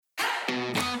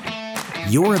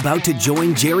You're about to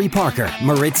join Jerry Parker,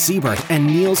 Moritz Siebert, and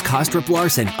Niels Kostrup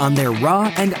Larsen on their raw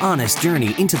and honest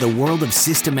journey into the world of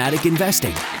systematic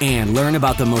investing and learn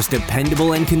about the most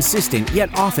dependable and consistent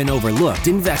yet often overlooked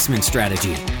investment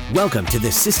strategy. Welcome to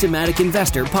the Systematic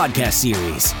Investor podcast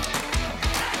series.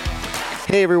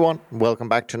 Hey everyone, welcome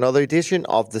back to another edition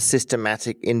of the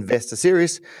Systematic Investor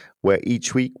series, where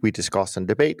each week we discuss and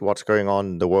debate what's going on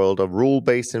in the world of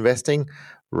rule-based investing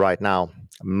right now.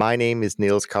 My name is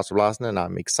Niels Kostrup Larsen, and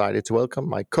I'm excited to welcome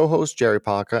my co-host Jerry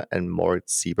Parker and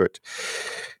Moritz Siebert.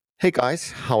 Hey guys,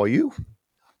 how are you?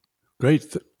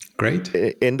 Great.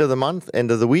 End of the month, end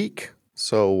of the week.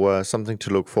 So something to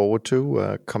look forward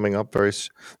to coming up very,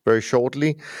 very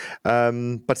shortly.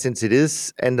 But since it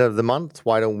is end of the month,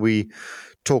 why don't we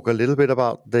talk a little bit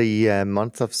about the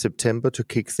month of September to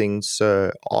kick things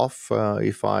off?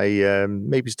 If I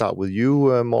maybe start with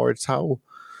you, Moritz,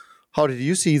 how did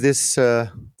you see this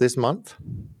month?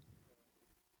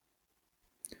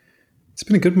 It's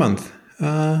been a good month.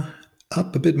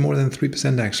 Up a bit more than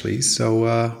 3% actually.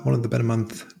 So one of the better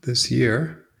months this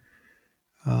year.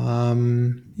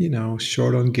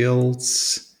 Short on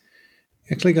gilts.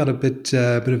 Actually got a bit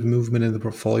of movement in the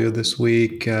portfolio this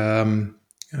week. A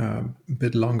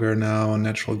bit longer now on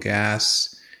natural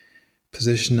gas.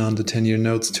 Position on the 10-year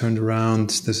notes turned around.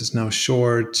 This is now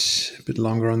short. A bit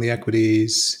longer on the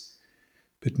equities.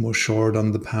 A bit more short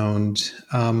on the pound.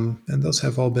 And those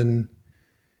have all been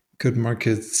good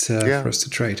markets for us to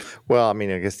trade. Well, I mean,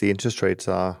 I guess the interest rates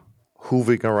are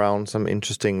hooving around some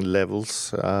interesting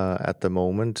levels at the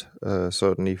moment,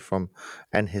 certainly from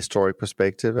an historic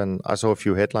perspective. And I saw a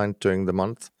few headlines during the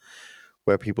month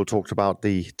where people talked about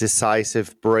the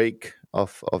decisive break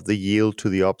of the yield to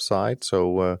the upside.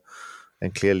 So,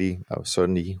 and clearly,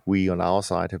 certainly we on our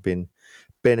side have been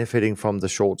benefiting from the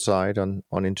short side on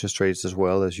interest rates as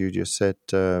well, as you just said.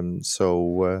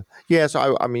 So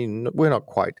I mean, we're not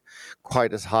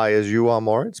quite as high as you are,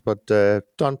 Moritz, but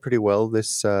done pretty well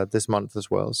this month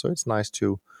as well. So it's nice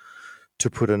to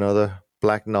put another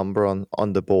black number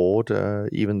on the board,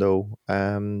 even though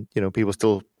people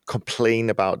still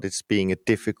complain about this being a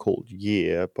difficult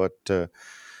year. But at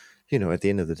the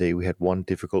end of the day, we had one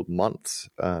difficult month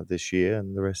this year,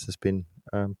 and the rest has been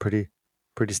pretty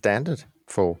standard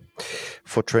for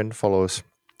trend followers.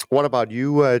 What about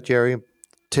you, Jerry?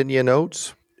 10-year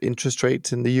notes, interest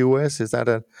rates in the US, is that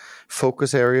a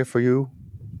focus area for you?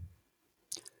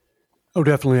 Oh,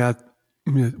 definitely.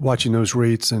 Watching those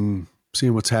rates and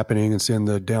seeing what's happening and seeing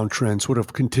the downtrend sort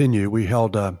of continue. We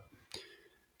held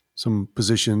some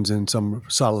positions and some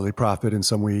solidly profit, and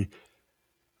some we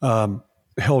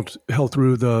held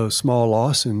through the small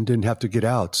loss and didn't have to get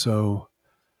out. So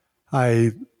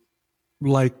I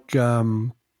like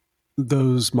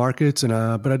those markets,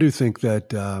 but I do think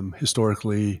that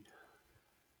historically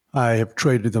I have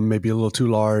traded them maybe a little too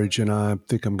large, and I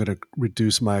think I'm going to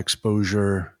reduce my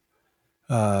exposure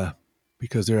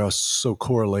because they are so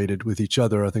correlated with each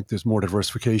other. I think there's more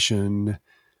diversification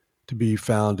to be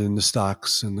found in the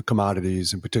stocks and the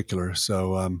commodities in particular.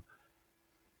 So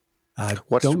I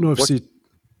don't know if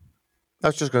I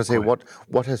was just going to say,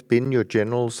 what has been your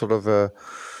general sort of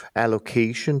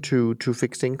allocation to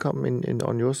fixed income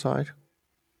on your side?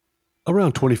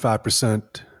 Around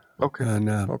 25%. Okay. And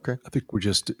okay. I think we're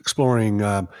just exploring,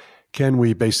 can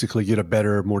we basically get a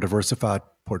better, more diversified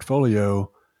portfolio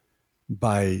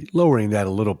by lowering that a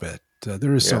little bit?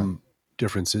 There is some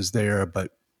differences there,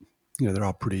 but they're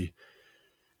all pretty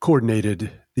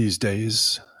coordinated these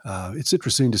days. It's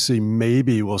interesting to see,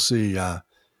 maybe we'll see the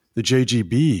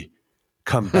JGB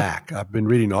come back. I've been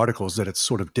reading articles that it's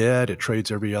sort of dead. It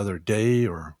trades every other day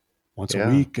or once a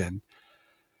week. And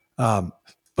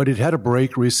but it had a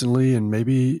break recently, and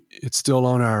maybe it's still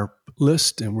on our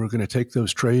list, and we're going to take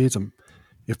those trades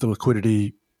if the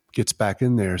liquidity gets back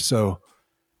in there. So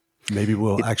maybe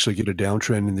we'll actually get a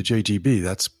downtrend in the JGB.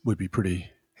 That would be pretty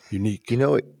unique.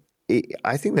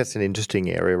 I think that's an interesting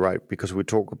area, right? Because we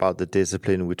talk about the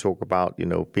discipline, we talk about,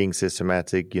 being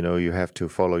systematic, you have to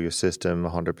follow your system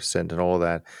 100% and all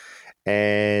that.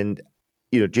 And,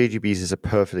 JGBs is a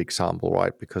perfect example,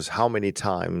 right? Because how many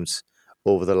times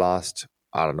over the last,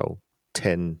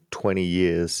 10, 20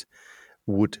 years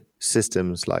would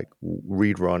systems like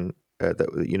rerun,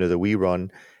 that we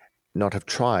run, not have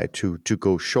tried to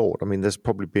go short? I mean, there's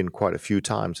probably been quite a few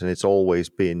times, and it's always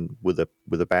been with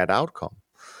a bad outcome.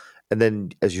 And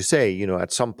then, as you say,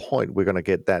 at some point we're going to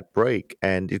get that break,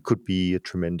 and it could be a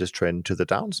tremendous trend to the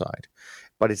downside.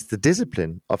 But it's the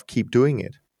discipline of keep doing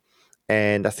it.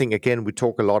 And I think, again, we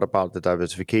talk a lot about the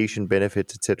diversification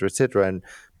benefits, et cetera,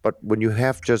 but when you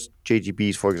have just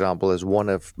JGBs, for example, as one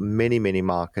of many, many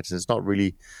markets, and it's not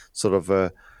really sort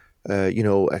of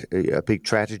a big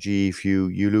tragedy if you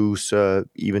lose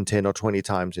even 10 or 20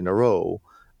 times in a row.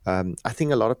 I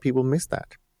think a lot of people miss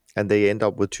that, and they end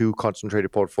up with too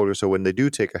concentrated portfolios. So when they do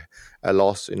take a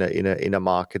loss in a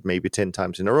market, maybe 10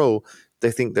 times in a row,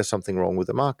 they think there's something wrong with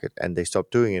the market, and they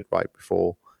stop doing it right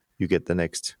before you get the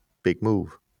next big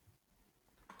move.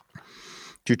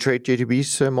 Do you trade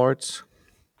JGBs, Moritz?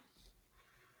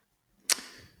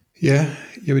 Yeah,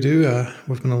 we do.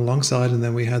 We've been on the long side, and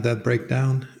then we had that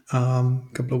breakdown a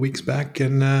couple of weeks back,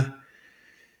 and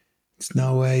it's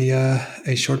now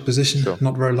a short position. Sure.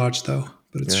 Not very large though,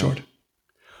 but it's short.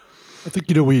 I think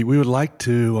we would like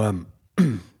to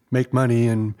make money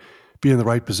and be in the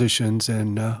right positions,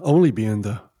 and only be in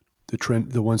the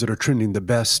trend, the ones that are trending the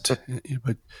best.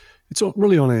 But it's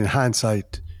really only in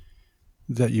hindsight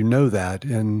that that,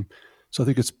 and so I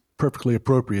think it's perfectly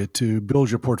appropriate to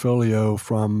build your portfolio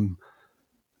from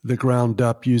the ground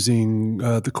up using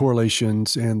the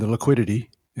correlations and the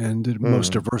liquidity and the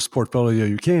most diverse portfolio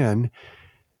you can.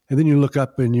 And then you look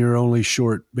up and you're only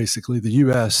short basically the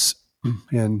US,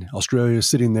 and Australia is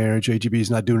sitting there. JGB is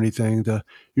not doing anything.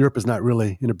 Europe is not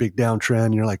really in a big downtrend.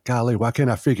 And you're like, golly, why can't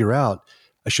I figure out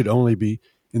I should only be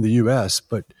in the US?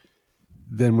 But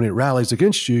then when it rallies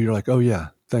against you, you're like, oh yeah,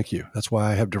 thank you. That's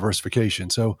why I have diversification.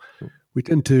 So we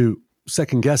tend to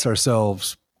second guess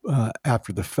ourselves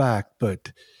after the fact.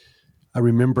 But I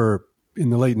remember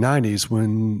in the late 90s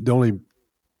when the only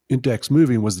index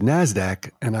moving was the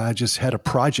NASDAQ, and I just had a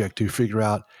project to figure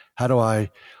out how do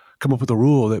I come up with a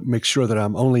rule that makes sure that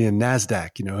I'm only in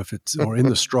NASDAQ, if it's or in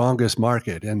the strongest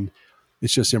market. And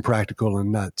it's just impractical and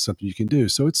not something you can do.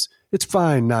 So it's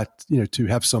fine not, to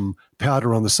have some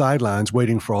powder on the sidelines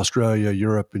waiting for Australia,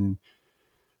 Europe, and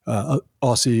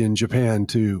Aussie and Japan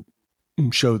to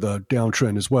show the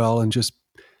downtrend as well, and just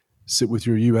sit with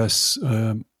your U.S.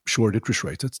 short interest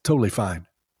rates. That's totally fine.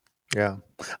 Yeah.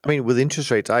 I mean, with interest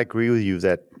rates, I agree with you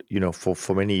that,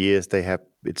 for many years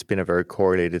it's been a very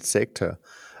correlated sector.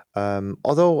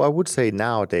 Although I would say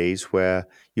nowadays where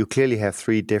you clearly have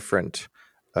three different,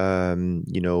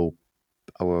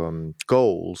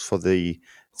 goals for the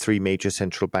three major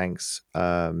central banks.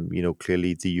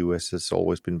 Clearly the US has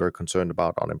always been very concerned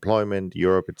about unemployment.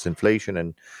 Europe, it's inflation,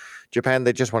 and Japan,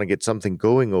 they just want to get something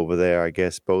going over there, I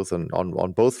guess, both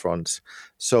on both fronts.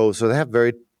 So they have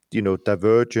very,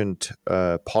 divergent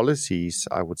policies,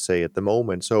 I would say, at the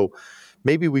moment. So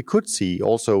maybe we could see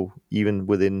also, even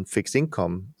within fixed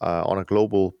income on a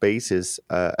global basis,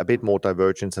 a bit more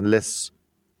divergence and less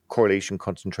correlation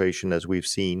concentration as we've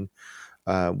seen,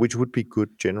 which would be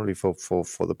good generally for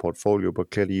the portfolio.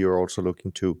 But clearly you're also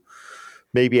looking to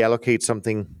maybe allocate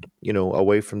something,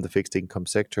 away from the fixed income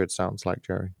sector, it sounds like,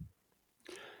 Jerry.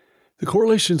 The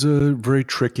correlations are very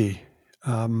tricky.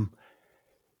 I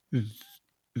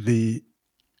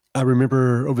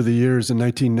remember over the years in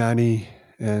 1990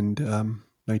 and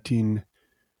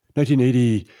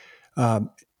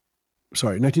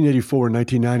 1984 and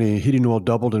 1990, heating oil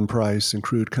doubled in price and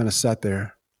crude kind of sat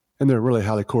there. And they're really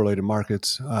highly correlated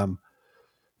markets.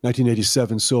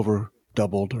 1987, silver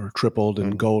doubled or tripled,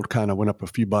 and gold kind of went up a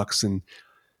few bucks. And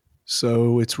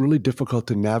so it's really difficult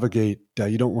to navigate.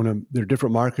 You don't want to, they're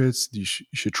different markets. You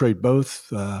should trade both,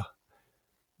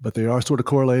 but they are sort of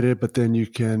correlated. But then you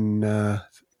can,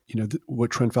 what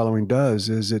trend following does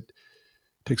is it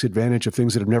takes advantage of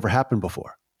things that have never happened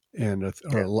before and are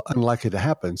unlikely to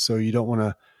happen. So you don't want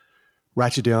to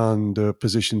ratchet down the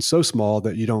position so small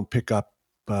that you don't pick up,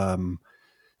 some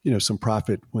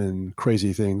profit when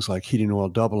crazy things like heating oil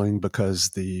doubling because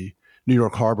the New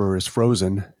York harbor is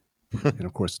frozen. And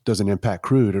of course, it doesn't impact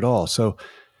crude at all. So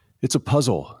it's a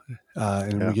puzzle,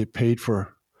 and we get paid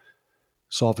for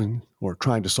solving or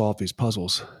trying to solve these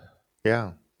puzzles.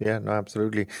 Yeah, no,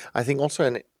 absolutely. I think also,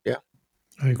 I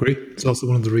agree. It's also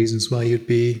one of the reasons why you'd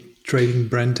be trading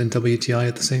Brent and WTI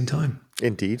at the same time.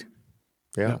 Indeed.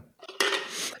 Yeah.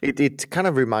 It kind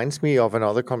of reminds me of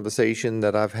another conversation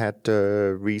that I've had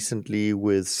recently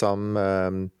with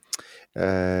some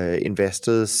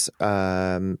investors,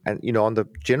 and on the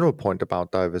general point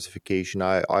about diversification,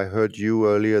 I heard you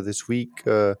earlier this week,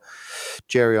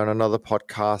 Jerry, on another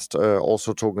podcast,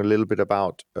 also talking a little bit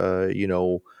about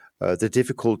the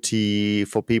difficulty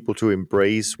for people to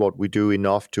embrace what we do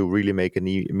enough to really make a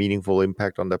meaningful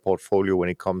impact on their portfolio when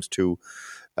it comes to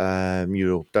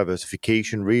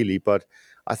diversification, really. But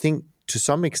I think to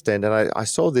some extent, and I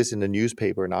saw this in the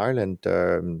newspaper in Ireland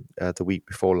the week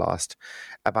before last,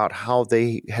 about how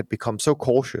they had become so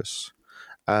cautious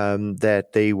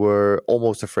that they were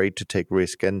almost afraid to take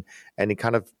risk. And it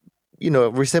kind of,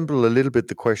 resembled a little bit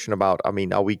the question about,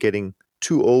 are we getting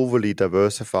too overly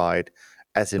diversified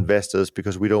as investors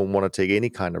because we don't want to take any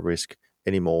kind of risk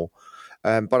anymore.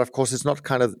 But of course, it's not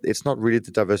really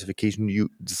the diversification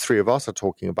the three of us are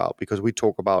talking about, because we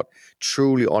talk about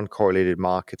truly uncorrelated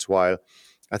markets, while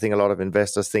I think a lot of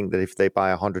investors think that if they buy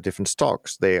 100 different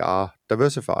stocks, they are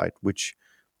diversified, which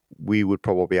we would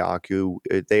probably argue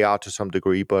they are to some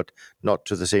degree, but not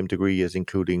to the same degree as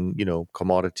including,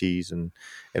 commodities and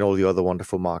all the other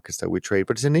wonderful markets that we trade.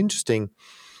 But it's an interesting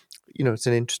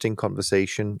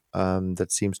conversation that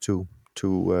seems to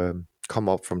come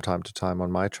up from time to time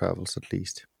on my travels, at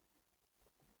least.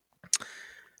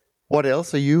 What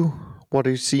else are you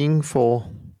seeing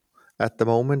for at the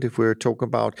moment? If we're talking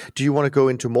about, do you want to go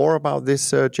into more about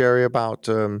this, Jerry, about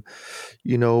the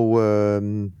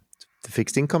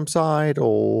fixed income side,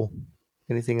 or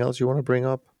anything else you want to bring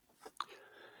up?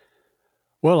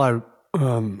 Well, I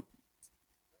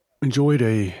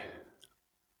enjoyed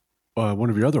one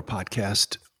of your other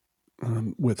podcasts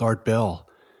with Art Bell.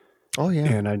 Oh yeah,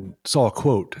 and I saw a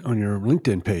quote on your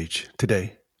LinkedIn page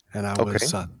today, and I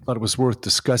thought it was worth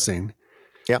discussing.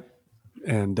 Yeah,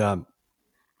 and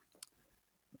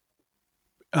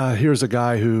here's a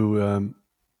guy who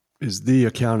is the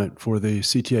accountant for the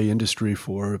CTA industry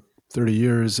for 30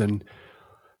 years and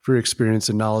very experienced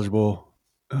and knowledgeable,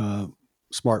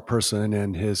 smart person.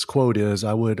 And his quote is,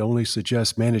 "I would only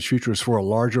suggest manage futures for a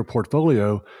larger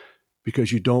portfolio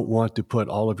because you don't want to put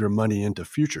all of your money into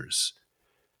futures."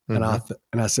 And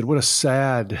I said, what a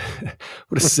sad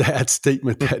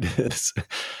statement that is.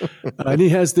 And he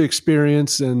has the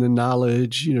experience and the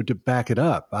knowledge, to back it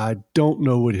up. I don't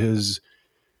know what his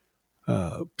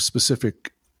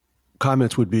specific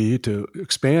comments would be to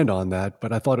expand on that,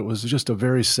 but I thought it was just a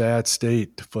very sad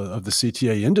state of the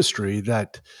CTA industry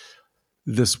that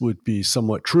this would be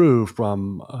somewhat true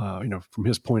from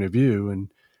his point of view. And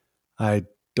I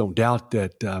don't doubt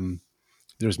that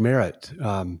there's merit.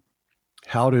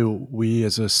 How do we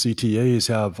as a CTAs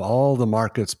have all the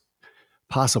markets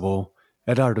possible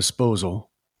at our disposal?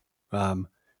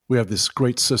 We have this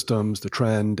great systems, the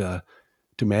trend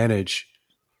to manage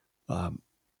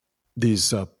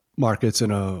these markets in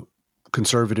a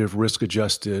conservative,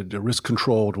 risk-adjusted,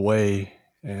 risk-controlled way,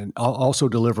 and also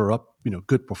deliver up,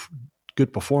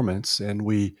 good performance. And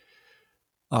we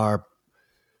are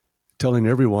telling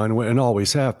everyone, and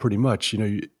always have pretty much,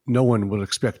 no one will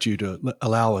expect you to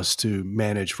allow us to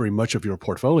manage very much of your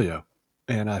portfolio.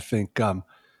 And I think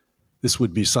this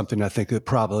would be something I think that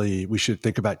probably we should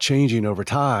think about changing over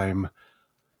time.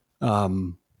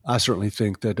 I certainly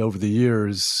think that over the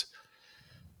years,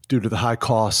 due to the high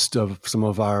cost of some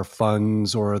of our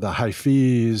funds or the high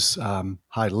fees,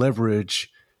 high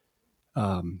leverage,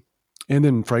 and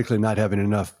then frankly not having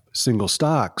enough single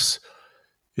stocks,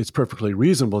 it's perfectly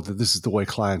reasonable that this is the way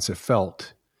clients have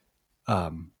felt.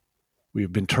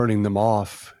 We've been turning them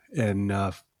off, and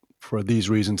for these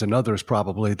reasons and others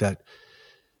probably, that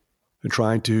they're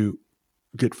trying to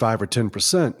get 5 or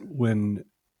 10% when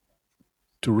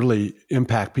to really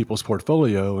impact people's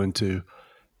portfolio and to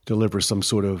deliver some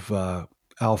sort of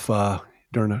alpha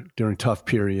during tough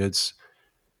periods.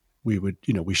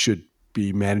 We should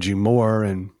be managing more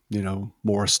and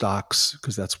more stocks,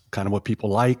 because that's kind of what people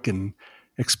like and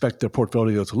expect their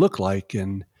portfolio to look like.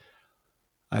 And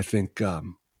I think,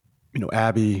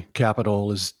 Abbey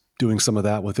Capital is doing some of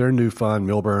that with their new fund.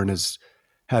 Milburn has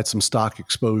had some stock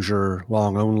exposure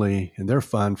long only in their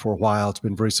fund for a while. It's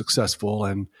been very successful.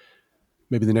 And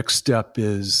maybe the next step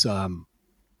is a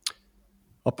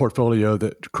portfolio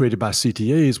that created by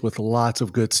CTAs with lots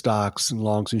of good stocks and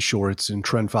longs and shorts and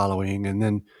trend following. And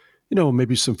then,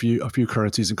 maybe a few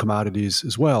currencies and commodities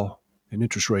as well, and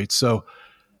interest rates. So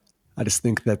I just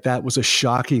think that was a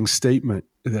shocking statement,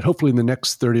 that hopefully in the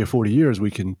next 30 or 40 years,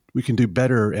 we can do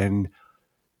better and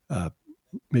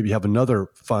maybe have another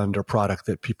fund or product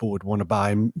that people would want to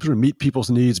buy and sort of meet people's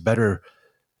needs better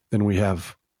than we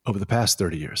have over the past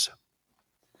 30 years.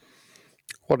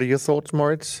 What are your thoughts,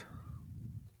 Moritz?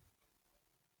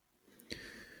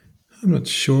 I'm not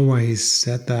sure why he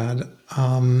said that.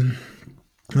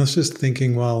 I was just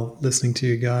thinking while listening to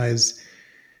you guys,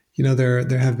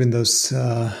 there have been those,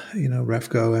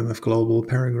 Refco, MF Global,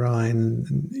 Peregrine,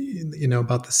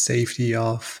 about the safety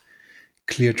of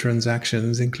clear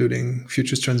transactions, including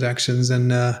futures transactions.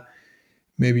 And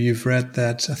maybe you've read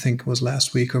that, I think it was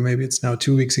last week, or maybe it's now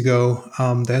 2 weeks ago.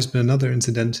 There's been another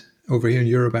incident over here in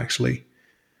Europe, actually,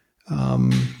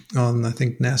 on, I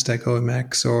think, NASDAQ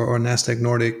OMX or NASDAQ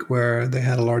Nordic, where they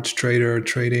had a large trader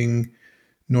trading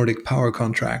Nordic power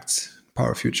contracts,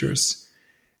 power futures.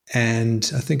 And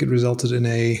I think it resulted in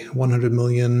a 100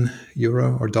 million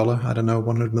euro or dollar, I don't know,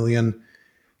 100 million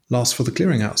loss for the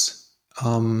clearinghouse.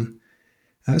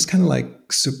 I was kind of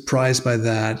like surprised by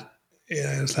that.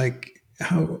 It's like,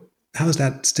 how how is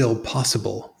that still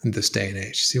possible in this day and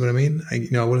age? See what I mean?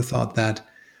 I would have thought that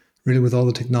really with all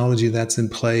the technology that's in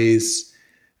place,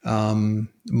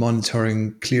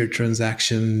 monitoring clear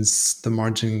transactions, the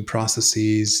margin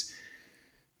processes,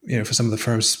 for some of the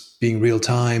firms being real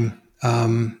time,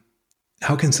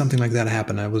 how can something like that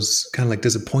happen? I was kind of like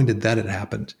disappointed that it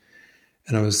happened.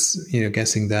 And I was,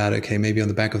 guessing that, okay, maybe on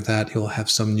the back of that, you'll have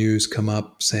some news come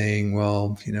up saying,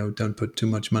 well, don't put too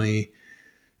much money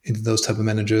into those type of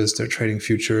managers. They're trading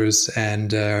futures,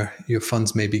 and your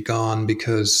funds may be gone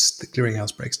because the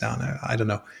clearinghouse breaks down. I don't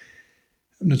know.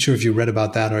 I'm not sure if you read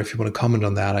about that or if you want to comment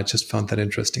on that. I just found that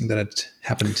interesting that it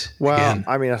happened again.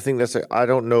 I mean, I think I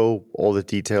don't know all the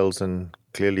details, and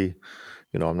clearly,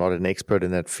 I'm not an expert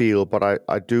in that field, but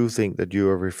I do think that you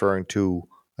are referring to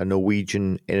a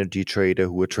Norwegian energy trader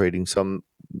who were trading some,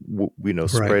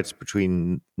 spreads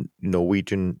between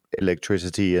Norwegian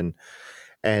electricity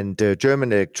and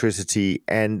German electricity.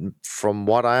 And from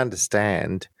what I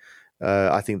understand,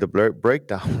 I think the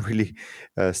breakdown really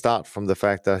start from the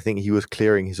fact that I think he was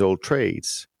clearing his old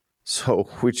trades. So,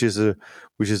 which is a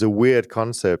weird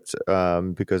concept,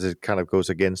 because it kind of goes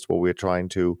against what we're trying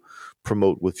to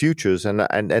promote with futures.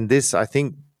 And this, I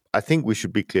think we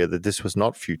should be clear that this was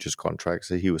not futures contracts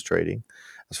that he was trading,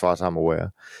 as far as I'm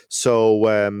aware.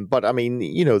 So, but I mean,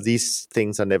 these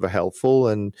things are never helpful.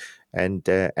 And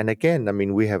again, I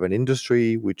mean, we have an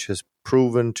industry which has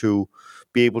proven to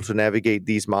be able to navigate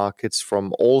these markets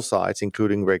from all sides,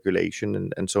 including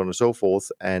regulation and so on and so forth.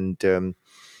 And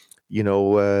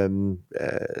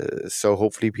so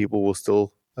hopefully people will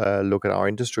still look at our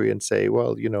industry and say,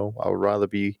 well, I would rather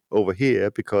be over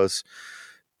here because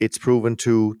it's proven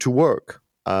to work.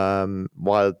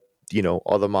 While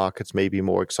other markets may be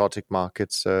more exotic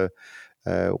markets,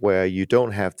 where you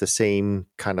don't have the same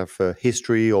kind of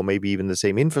history or maybe even the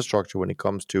same infrastructure when it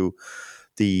comes to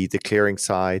the clearing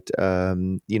side.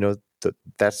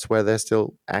 That's where there's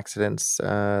still accidents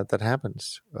that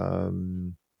happens.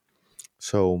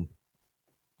 So,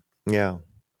 yeah.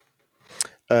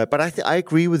 But I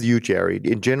agree with you, Jerry,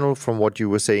 in general, from what you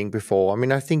were saying before. I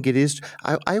mean, I think it is.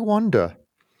 I wonder.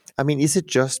 I mean, is it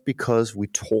just because we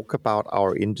talk about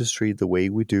our industry the way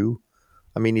we do?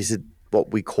 I mean, is it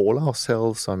what we call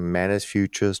ourselves, managed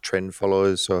futures, trend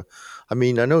followers? Or, I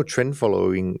mean, I know trend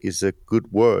following is a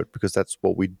good word because that's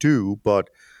what we do, but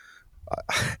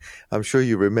I'm sure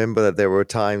you remember that there were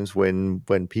times when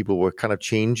people were kind of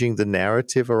changing the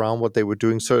narrative around what they were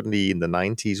doing. Certainly in the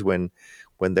 90s when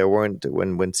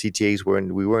CTAs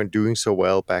weren't doing so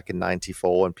well back in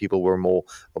 94, and people were more,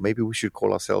 or maybe we should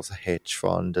call ourselves a hedge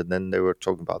fund, and then they were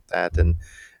talking about that, and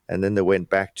then they went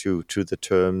back to the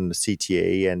term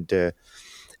CTA,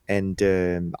 and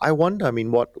I wonder, I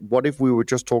mean, what if we were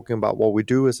just talking about what we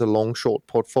do as a long short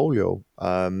portfolio?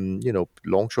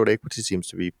 Long short equity seems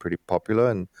to be pretty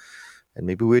popular, and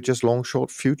maybe we're just long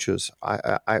short futures.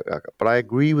 But I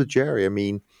agree with Jerry. I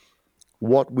mean,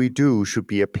 what we do should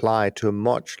be applied to a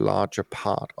much larger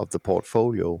part of the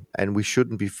portfolio, and we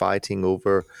shouldn't be fighting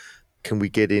over, can we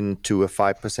get into a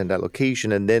 5%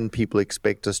 allocation, and then people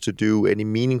expect us to do any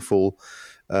meaningful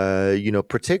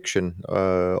protection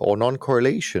or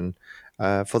non-correlation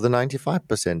for the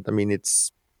 95%. I mean,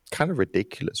 it's kind of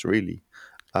ridiculous, really.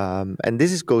 And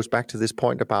this goes back to this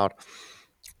point about,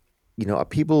 are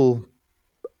people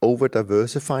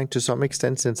over-diversifying to some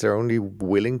extent since they're only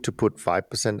willing to put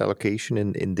 5% allocation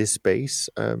in this space?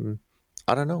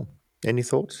 I don't know. Any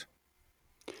thoughts?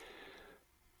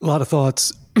 A lot of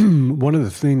thoughts. One of the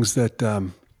things that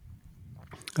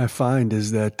I find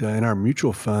is that in our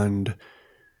mutual fund,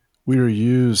 we are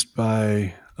used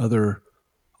by other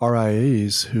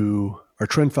RIAs who are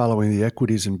trend following the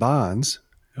equities and bonds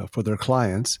for their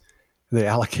clients. They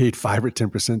allocate 5 or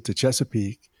 10% to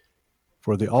Chesapeake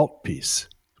for the alt piece,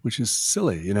 which is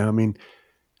silly. I mean,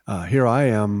 here I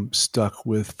am stuck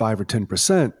with 5 or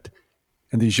 10%,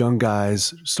 and these young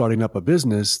guys starting up a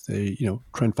business, they,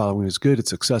 trend following is good.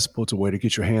 It's accessible. It's a way to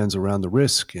get your hands around the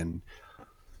risk and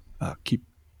keep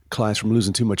clients from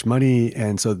losing too much money.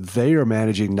 And so they are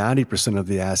managing 90% of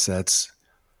the assets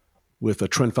with a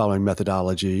trend following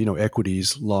methodology,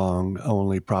 equities long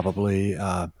only probably,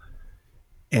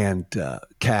 and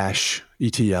cash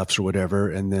ETFs or whatever,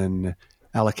 and then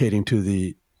allocating to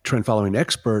the trend following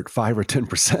expert 5 or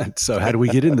 10%. So how do we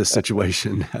get in this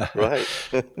situation? Right.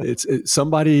 It's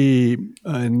somebody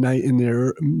in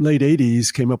their late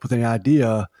 80s came up with an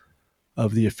idea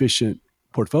of the efficient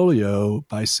portfolio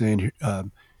by saying,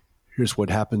 here's what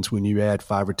happens when you add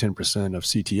 5 or 10% of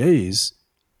CTAs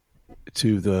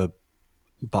to the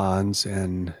bonds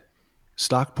and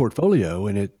stock portfolio,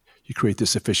 and you create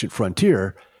this efficient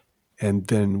frontier. And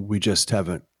then we just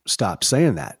haven't stopped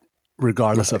saying that.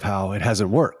 regardless of how it hasn't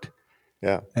worked.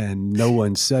 Yeah. And no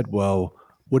one said, well,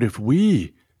 what if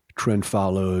we trend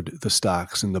followed the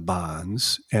stocks and the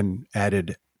bonds and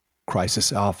added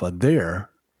crisis alpha there?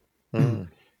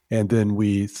 And then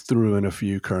we threw in a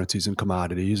few currencies and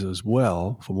commodities as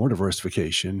well for more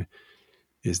diversification.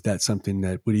 Is that something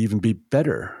that would even be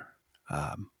better?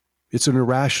 It's an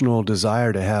irrational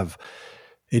desire to have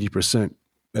 80%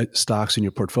 stocks in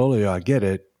your portfolio. I get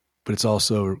it, but it's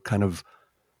also kind of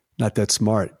not that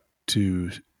smart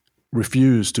to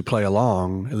refuse to play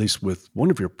along, at least with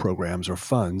one of your programs or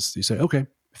funds. You say, okay,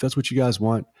 if that's what you guys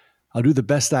want, I'll do the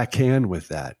best I can with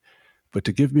that. But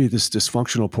to give me this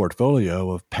dysfunctional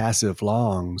portfolio of passive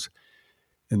longs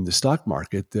in the stock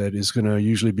market that is going to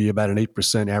usually be about an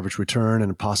 8% average return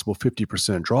and a possible 50%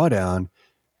 drawdown,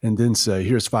 and then say,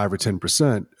 here's 5 or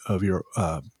 10% of your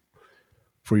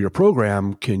for your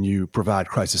program, can you provide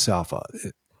crisis alpha?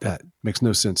 That makes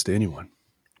no sense to anyone.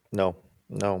 No.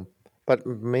 But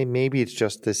maybe it's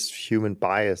just this human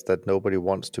bias that nobody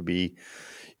wants to be,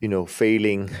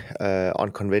 failing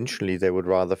unconventionally. They would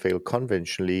rather fail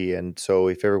conventionally. And so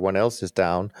if everyone else is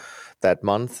down that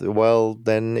month, well,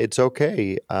 then it's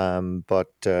okay. But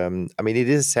it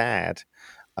is sad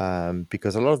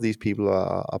because a lot of these people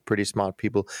are pretty smart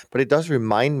people. But it does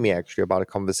remind me actually about a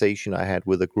conversation I had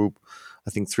with a group,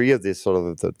 I think 3 of this sort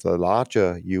of the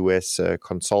larger US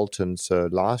consultants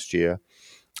last year.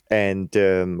 And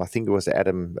I think it was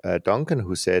Adam Duncan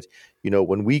who said,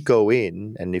 when we go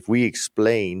in and if we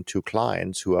explain to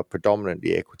clients who are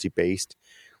predominantly equity-based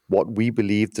what we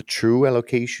believe the true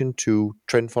allocation to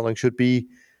trend following should be,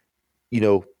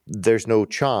 there's no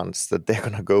chance that they're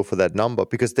going to go for that number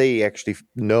because they actually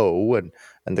know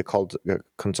and the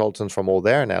consultants from all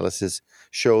their analysis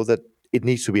show that it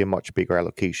needs to be a much bigger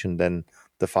allocation than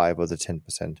the 5 or the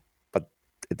 10%. But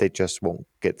they just won't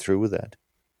get through with that.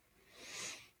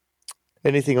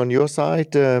 Anything on your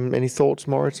side? Any thoughts,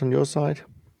 Moritz, on your side?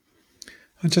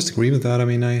 I just agree with that.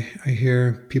 I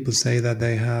hear people say that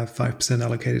they have 5%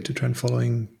 allocated to trend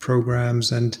following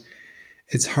programs, and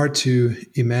it's hard to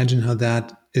imagine how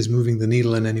that is moving the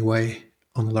needle in any way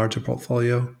on a larger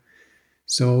portfolio.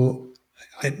 So,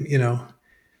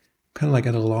 kind of like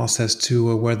at a loss as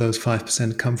to where those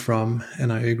 5% come from.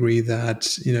 And I agree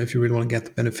that, if you really want to get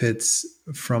the benefits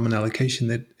from an allocation,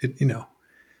 that it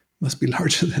must be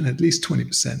larger than at least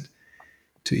 20%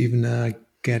 to even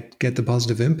get the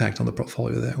positive impact on the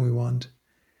portfolio that we want.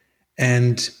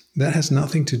 And that has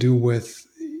nothing to do with,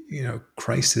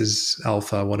 crisis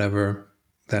alpha, whatever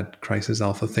that crisis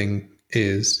alpha thing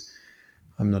is.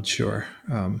 I'm not sure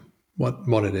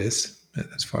what it is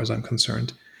as far as I'm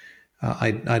concerned.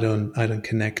 I don't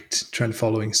connect trend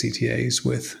following CTAs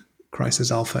with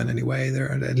crisis alpha in any way.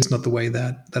 They're at least not the way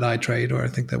that I trade or I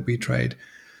think that we trade,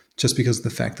 just because of the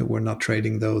fact that we're not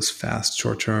trading those fast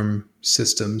short-term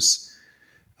systems,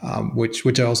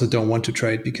 which I also don't want to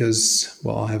trade because,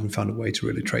 well, I haven't found a way to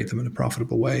really trade them in a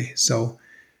profitable way. So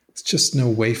it's just no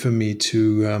way for me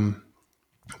to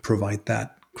provide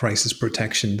that crisis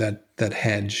protection, that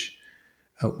hedge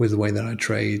with the way that I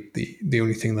trade. The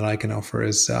only thing that I can offer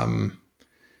is the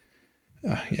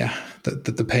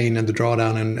pain and the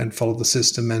drawdown and follow the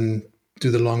system and do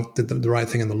the right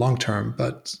thing in the long term.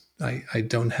 But I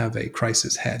don't have a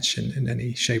crisis hedge in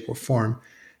any shape or form.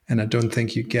 And I don't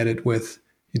think you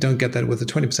don't get that with a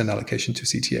 20% allocation to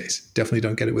CTAs. Definitely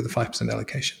don't get it with a 5%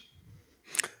 allocation.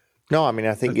 No,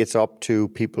 I think it's up to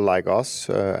people like us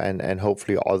and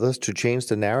hopefully others to change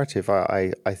the narrative.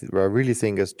 I really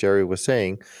think, as Jerry was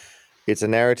saying, it's a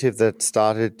narrative that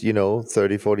started,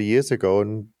 30, 40 years ago,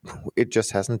 and it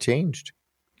just hasn't changed.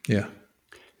 Yeah.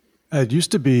 It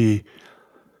used to be,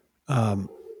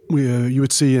 you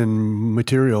would see in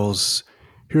materials,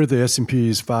 here are the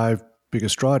S&P's 5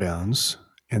 biggest drawdowns,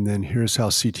 and then here's how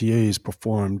CTAs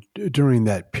performed during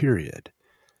that period.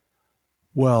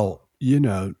 Well,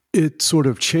 it sort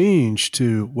of changed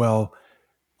to, well,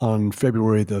 on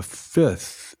February the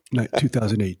 5th,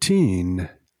 2018,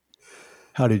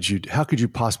 how could you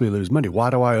possibly lose money? Why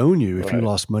do I own you if you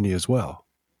lost money as well?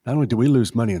 Not only did we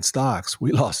lose money in stocks,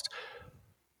 we lost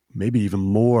maybe even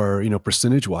more,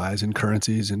 percentage-wise in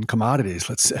currencies and commodities,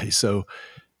 let's say. So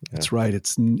that's right.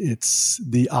 It's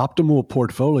the optimal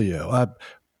portfolio.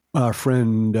 Our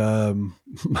friend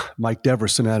Mike Dever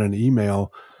sent out an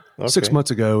email 6 months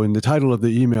ago, and the title of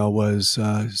the email was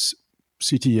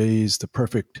CTA's the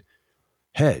perfect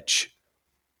hedge.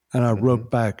 And I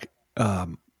wrote back,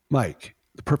 Mike,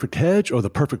 the perfect hedge or the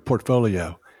perfect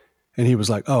portfolio? And he was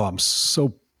like, oh, I'm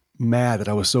so mad that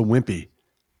I was so wimpy.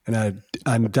 And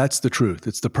that's the truth.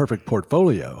 It's the perfect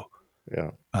portfolio.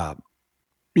 Yeah.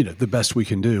 the best we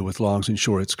can do with longs and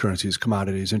shorts, currencies,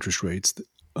 commodities, interest rates,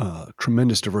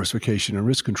 tremendous diversification and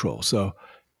risk control. So,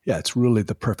 yeah, it's really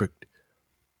the perfect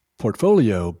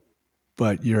portfolio.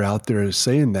 But you're out there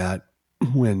saying that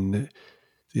when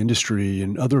the industry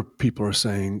and other people are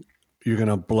saying you're going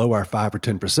to blow our 5 or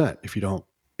 10%. If you don't,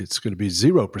 it's going to be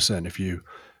 0% if you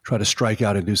try to strike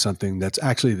out and do something that's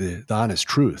actually the honest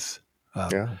truth.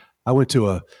 I went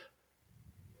to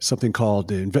something called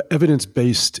the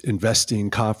Evidence-Based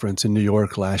Investing Conference in New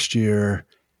York last year.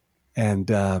 And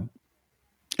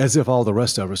as if all the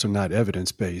rest of us are not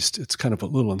evidence-based, it's kind of a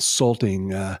little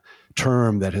insulting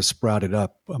term that has sprouted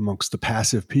up amongst the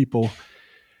passive people.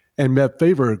 And Meb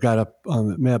Faber got up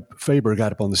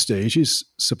on the stage. He's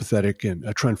sympathetic and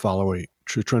a trend follower,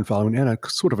 true trend following, and a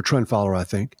sort of a trend follower, I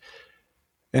think.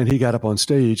 And he got up on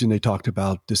stage and they talked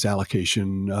about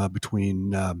disallocation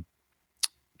between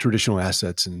traditional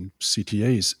assets and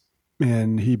CTAs.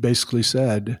 And he basically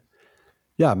said,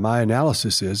 yeah, my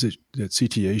analysis is that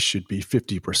CTAs should be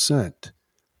 50%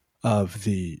 of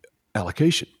the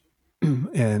allocation.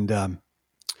 And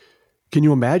can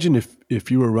you imagine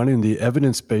if you were running the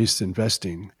evidence-based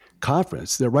investing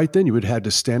conference, that right then you would have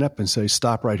to stand up and say,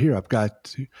 stop right here.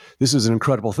 This is an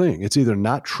incredible thing. It's either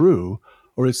not true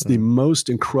or it's the most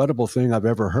incredible thing I've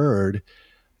ever heard.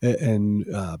 And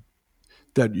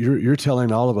that you're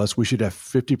telling all of us we should have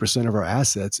 50% of our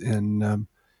assets in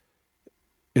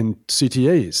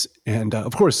CTAs. And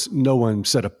of course, no one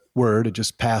said a word. It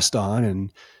just passed on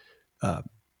and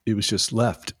it was just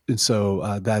left. And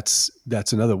so that's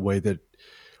another way that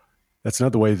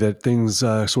things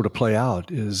sort of play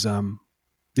out is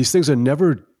these things are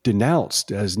never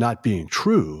denounced as not being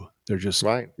true. They're just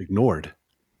ignored.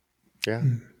 Yeah.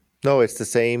 No, it's the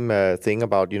same thing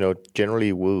about,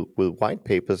 generally with white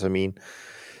papers. I mean,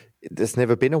 there's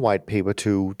never been a white paper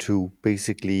to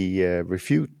basically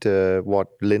refute what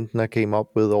Lindner came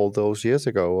up with all those years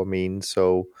ago. I mean,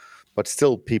 but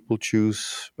still people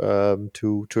choose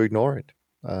to ignore it,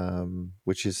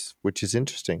 which is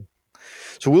interesting.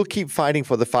 So we'll keep fighting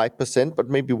for the 5%, but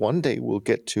maybe one day we'll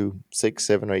get to 6,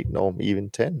 7, or 8, or even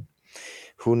 10.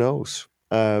 Who knows?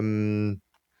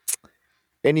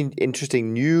 Any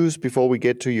interesting news before we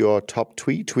get to your top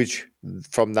tweet, which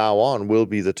from now on will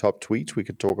be the top tweet? We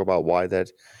could talk about why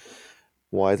that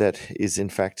is in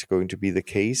fact going to be the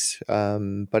case.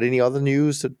 But any other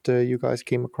news that you guys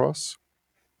came across?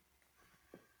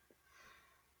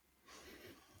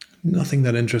 Nothing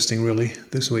that interesting really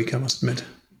this week, I must admit.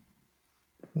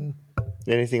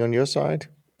 Anything on your side?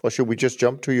 Or should we just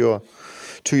jump to your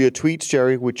tweets,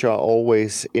 Jerry, which are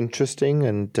always interesting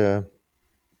and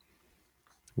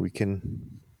we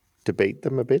can debate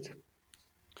them a bit?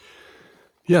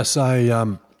 Yes, I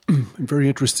am very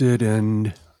interested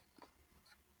in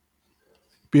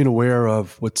being aware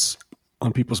of what's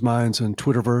on people's minds in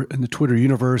the Twitter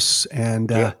universe and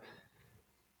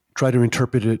try to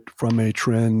interpret it from a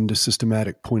trend,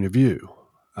 systematic point of view,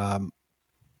 and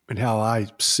how I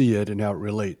see it and how it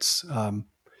relates.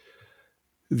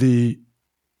 The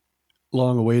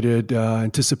long-awaited,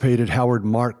 anticipated Howard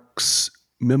Marks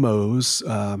memos.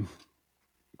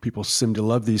 People seem to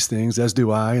love these things, as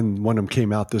do I, and one of them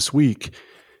came out this week.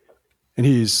 And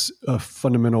he's a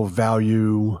fundamental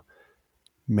value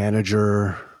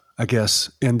manager, I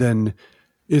guess. And then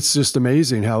it's just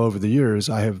amazing how over the years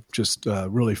I have just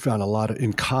really found a lot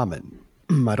in common.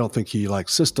 I don't think he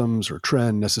likes systems or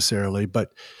trend necessarily,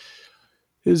 but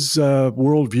his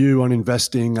worldview on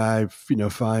investing, I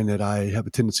find that I have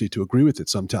a tendency to agree with it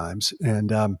sometimes.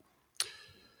 And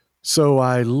so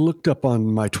I looked up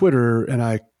on my Twitter, and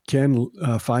I can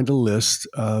find a list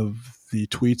of the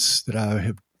tweets that I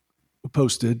have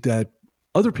posted that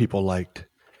other people liked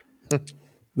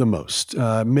the most.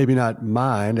 Maybe not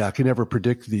mine. I can never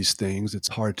predict these things. It's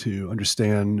hard to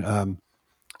understand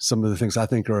some of the things I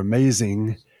think are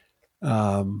amazing.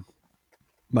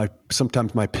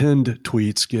 Sometimes my pinned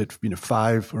tweets get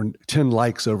 5 or 10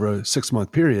 likes over a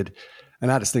 6-month period,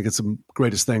 and I just think it's the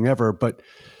greatest thing ever. But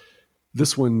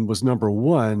this one was number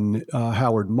one,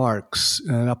 Howard Marks,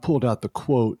 and I pulled out the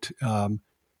quote,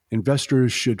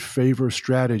 investors should favor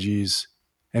strategies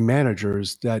and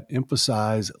managers that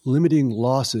emphasize limiting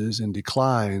losses and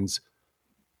declines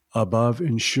above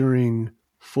ensuring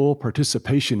full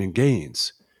participation in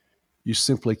gains. You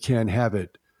simply can't have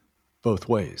it both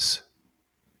ways.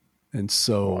 And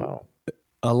so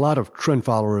a lot of trend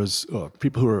followers,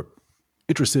 people who are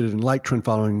interested in like trend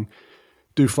following,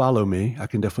 do follow me. I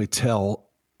can definitely tell.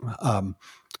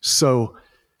 So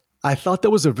I thought that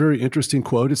was a very interesting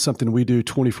quote. It's something we do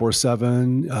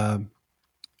 24/7,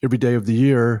 every day of the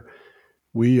year.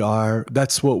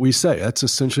 That's what we say. That's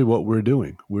essentially what we're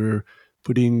doing. We're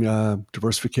putting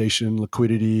diversification,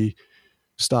 liquidity,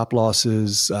 stop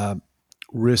losses,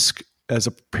 risk as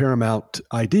a paramount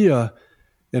idea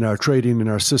in our trading and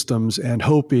our systems, and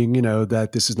hoping,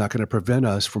 that this is not going to prevent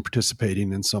us from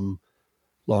participating in some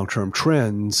long-term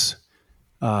trends.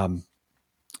 And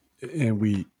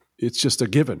it's just a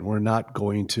given. We're not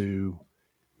going to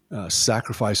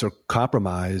sacrifice or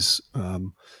compromise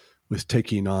with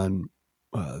taking on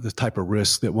the type of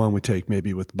risk that one would take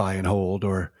maybe with buy and hold,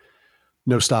 or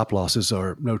no stop losses,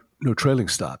 or no trailing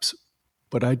stops.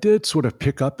 But I did sort of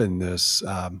pick up in this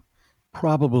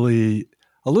probably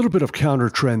a little bit of counter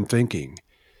trend thinking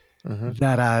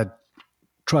that I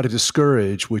try to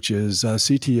discourage, which is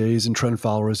CTAs and trend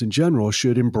followers in general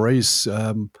should embrace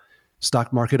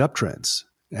stock market uptrends.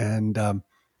 And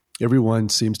everyone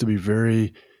seems to be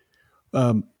very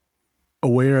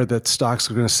aware that stocks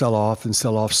are going to sell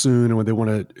off soon. And when they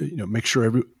want to make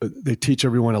sure they teach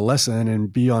everyone a lesson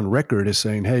and be on record as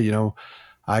saying, hey,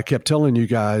 I kept telling you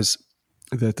guys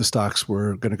that the stocks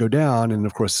were going to go down. And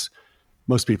of course,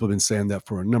 most people have been saying that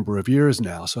for a number of years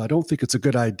now. So I don't think it's a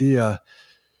good idea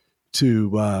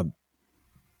to, I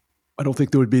don't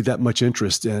think there would be that much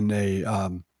interest in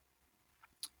the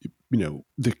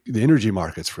energy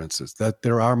markets, for instance. That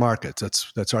there are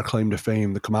markets. That's our claim to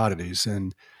fame, the commodities.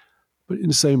 But in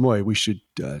the same way, we should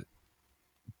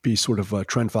be sort of a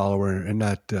trend follower and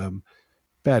not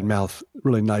badmouth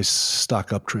really nice stock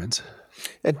uptrends.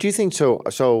 And do you think so?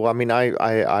 So, I mean,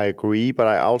 I agree, but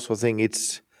I also think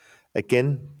it's,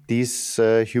 again, these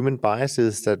human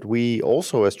biases that we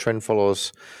also as trend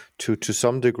followers to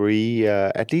some degree,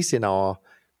 at least in our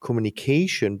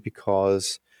communication,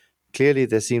 because clearly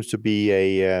there seems to be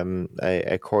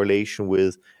a correlation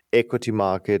with equity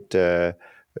market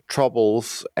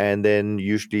troubles, and then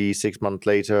usually 6 months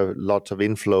later, lots of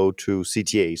inflow to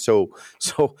CTA. So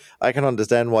I can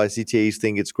understand why CTAs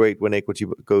think it's great when equity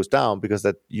goes down, because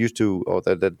that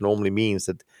that normally means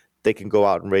that they can go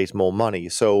out and raise more money.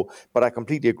 So, but I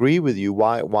completely agree with you.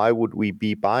 Why would we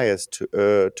be biased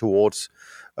towards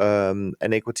an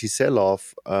equity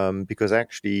sell-off? Because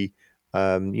actually,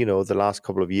 the last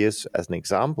couple of years, as an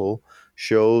example,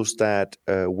 shows that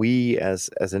we as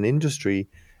an industry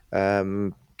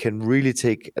can really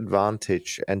take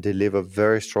advantage and deliver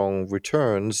very strong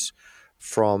returns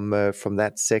from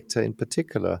that sector in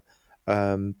particular.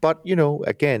 But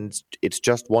again, it's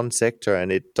just one sector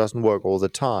and it doesn't work all the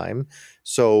time.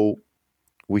 So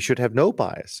we should have no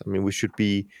bias. I mean, we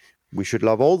should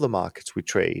love all the markets we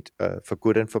trade, for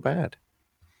good and for bad.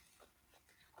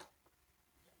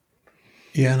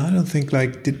 Yeah, and I don't think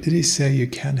did he say you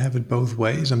can have it both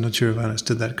ways? I'm not sure if I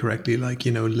understood that correctly.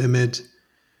 Limit.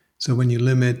 So when you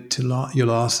limit your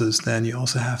losses, then you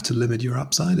also have to limit your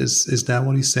upside. Is that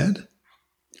what he said?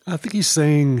 I think he's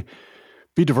saying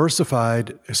be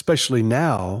diversified, especially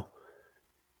now,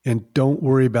 and don't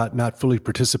worry about not fully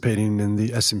participating in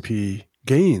the S&P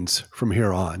gains from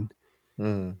here on.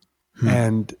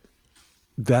 And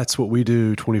that's what we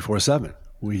do 24/7.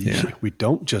 We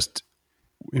don't just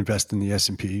invest in the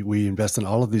S&P. We invest in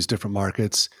all of these different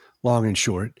markets, long and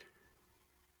short.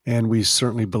 And we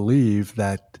certainly believe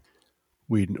that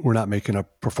we're not making a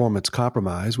performance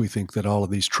compromise. We think that all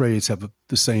of these trades have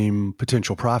the same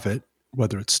potential profit,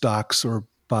 whether it's stocks or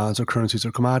bonds or currencies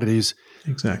or commodities.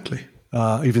 Exactly.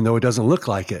 Even though it doesn't look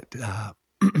like it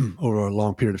over a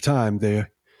long period of time, they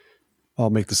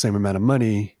all make the same amount of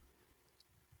money.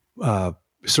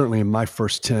 Certainly in my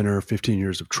first 10 or 15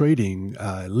 years of trading,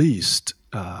 at least,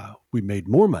 we made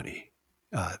more money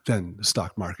than the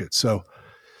stock market. So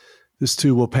this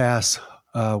too will pass.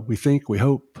 We think, we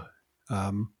hope.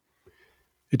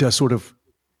 It does sort of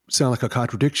sound like a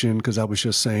contradiction, because I was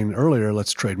just saying earlier,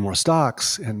 let's trade more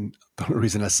stocks. And the only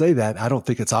reason I say that, I don't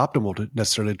think it's optimal to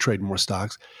necessarily trade more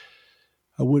stocks.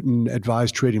 I wouldn't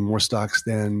advise trading more stocks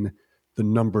than the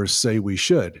numbers say we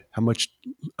should. How much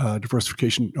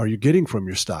diversification are you getting from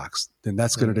your stocks? Then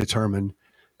that's going to determine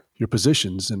your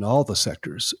positions in all the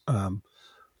sectors.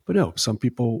 But no, some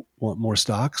people want more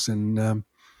stocks, and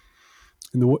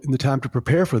in the time to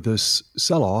prepare for this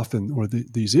sell-off or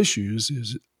these issues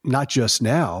is not just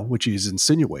now, which he's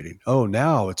insinuating. Oh,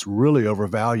 now it's really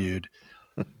overvalued.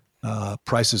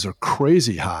 Prices are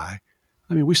crazy high.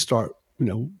 I mean, we start,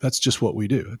 that's just what we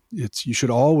do. You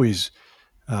should always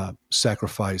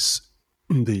sacrifice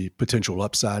the potential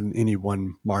upside in any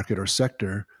one market or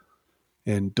sector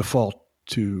and default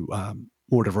to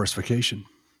more diversification.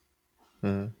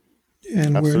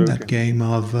 And Absolutely. we're in that game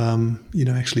of,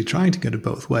 actually trying to get it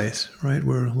both ways, right?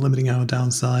 We're limiting our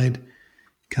downside,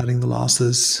 cutting the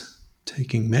losses,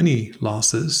 taking many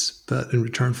losses, but in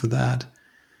return for that,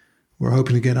 we're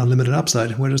hoping to get unlimited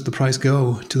upside. Where does the price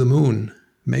go? To the moon,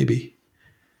 maybe.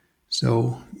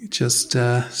 So just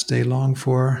stay long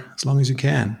for as long as you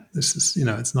can. This is,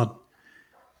 it's not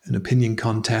an opinion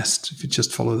contest. If you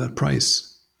just follow that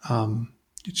price, you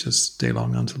just stay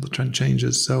long until the trend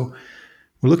changes. So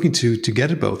we're looking to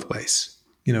get it both ways.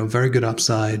 Very good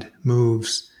upside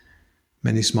moves,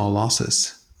 many small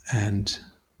losses, and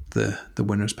the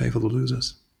winners pay for the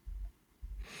losers.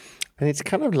 And it's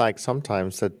kind of like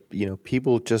sometimes that,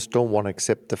 people just don't want to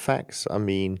accept the facts. I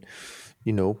mean,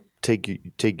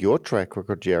 take your track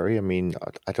record, Jerry. I mean,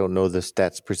 I don't know the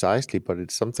stats precisely, but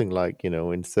it's something like,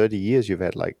 in 30 years, you've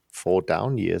had like 4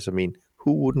 down years. I mean,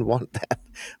 who wouldn't want that?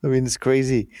 I mean, it's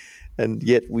crazy. And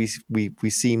yet we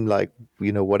seem like,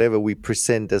 whatever we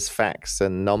present as facts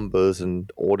and numbers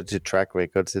and audited track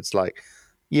records, it's like,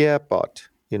 yeah, but,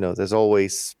 there's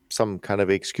always some kind of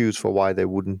excuse for why they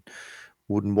wouldn't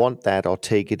want that or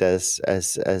take it as a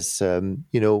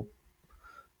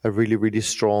really, really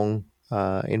strong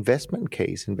investment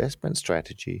case, investment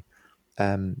strategy.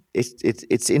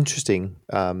 It's interesting.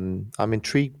 I'm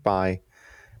intrigued by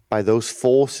those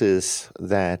forces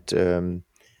that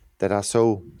are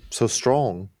so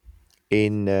strong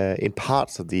in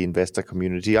parts of the investor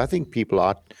community. I think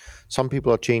some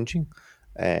people are changing,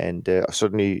 and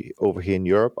certainly over here in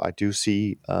Europe, I do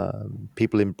see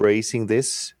people embracing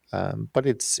this, but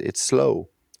it's slow.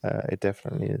 It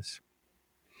definitely is.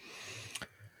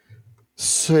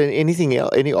 So, anything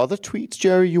else? Any other tweets,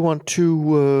 Jerry, you want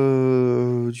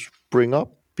to bring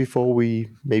up before we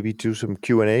maybe do some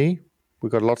Q&A?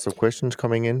 We've got lots of questions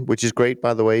coming in, which is great,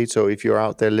 by the way. So if you're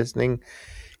out there listening,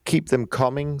 keep them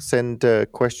coming. Send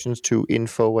questions to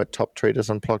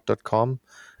info@toptradersunplugged.com,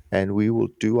 and we will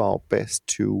do our best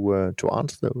to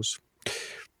answer those.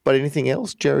 But anything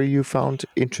else, Jerry, you found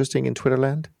interesting in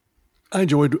Twitterland? I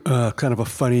enjoyed kind of a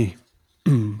funny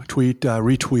tweet. I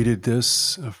retweeted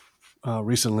this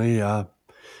recently. It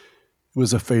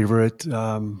was a favorite.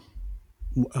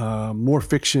 More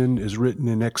fiction is written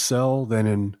in Excel than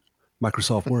in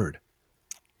Microsoft Word.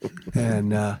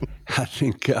 And I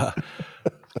think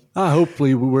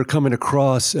hopefully we're coming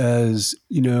across as,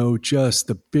 just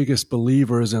the biggest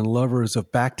believers and lovers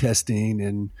of backtesting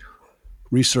and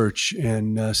research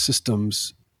and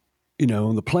systems,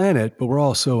 on the planet, but we're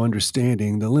also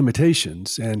understanding the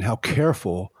limitations and how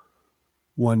careful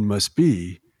one must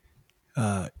be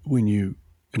when you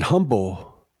and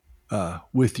humble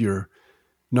with your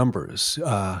numbers.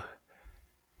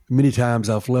 Many times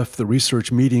I've left the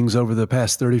research meetings over the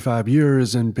past 35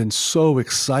 years and been so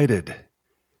excited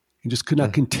and just could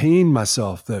not contain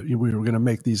myself that we were going to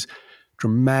make these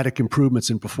dramatic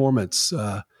improvements in performance.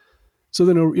 So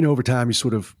then, over time, you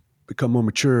sort of become more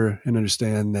mature and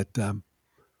understand that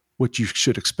what you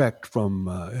should expect from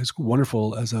as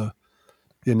wonderful as the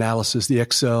analysis, the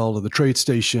Excel or the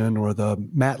TradeStation or the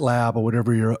MATLAB or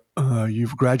whatever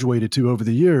you've graduated to over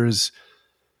the years,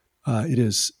 it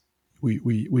is.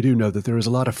 We do know that there is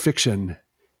a lot of fiction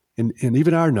in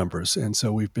even our numbers, and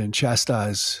so we've been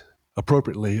chastised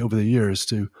appropriately over the years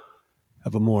to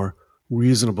have a more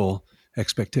reasonable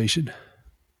expectation.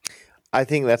 I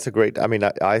think that's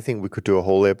I think we could do a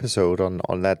whole episode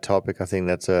on that topic. I think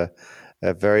that's a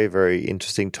very, very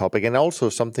interesting topic, and also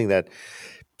something that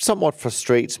somewhat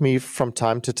frustrates me from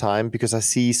time to time, because I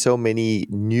see so many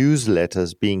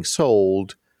newsletters being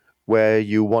sold where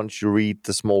once you read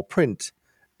the small print,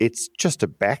 it's just a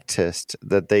back test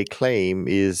that they claim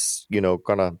is,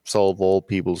 gonna solve all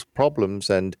people's problems.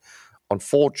 And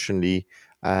unfortunately,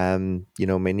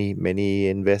 many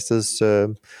investors,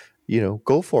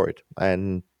 go for it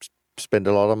and spend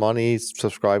a lot of money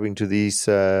subscribing to these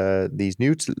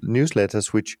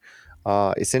newsletters, which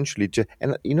are essentially just,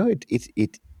 and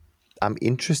I'm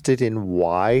interested in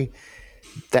why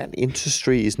that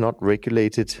industry is not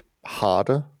regulated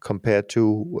harder compared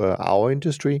to our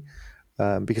industry.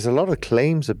 Because a lot of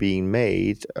claims are being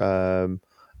made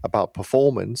about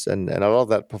performance, and a lot of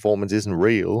that performance isn't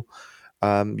real.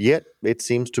 Yet it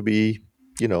seems to be,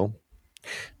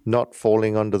 not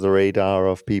falling under the radar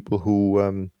of people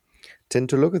who tend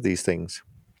to look at these things.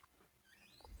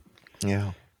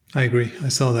 Yeah, I agree. I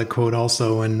saw that quote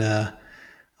also, and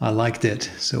I liked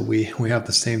it. So we have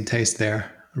the same taste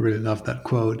there. I really love that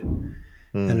quote, and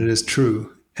it is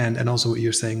true. And also what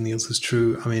you're saying, Niels, is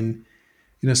true. I mean,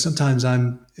 sometimes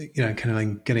I'm, kind of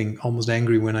like getting almost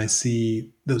angry when I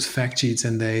see those fact sheets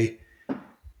and they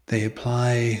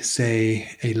apply, say,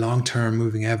 a long-term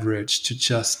moving average to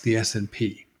just the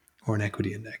S&P or an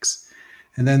equity index.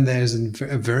 And then there's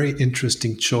a very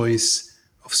interesting choice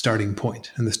of starting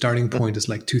point. And the starting point is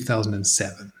like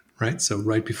 2007, right? So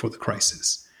right before the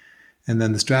crisis. And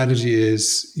then the strategy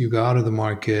is you go out of the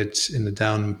market in the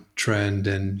downtrend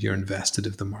and you're invested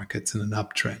if the market's in an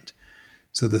uptrend.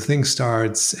 So the thing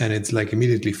starts and it's like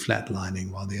immediately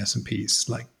flatlining while the S&P is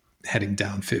like heading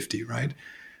down 50, right?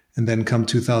 And then come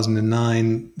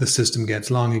 2009, the system gets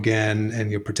long again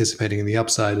and you're participating in the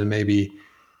upside. And maybe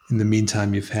in the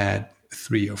meantime, you've had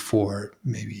 3 or 4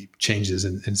 maybe changes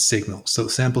in signal. So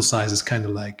sample size is kind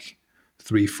of like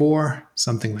 3, 4,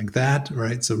 something like that,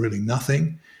 right? So really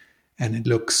nothing. And it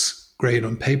looks great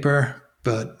on paper,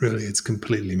 but really it's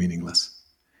completely meaningless.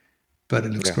 But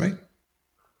it looks great.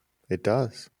 It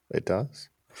does. It does.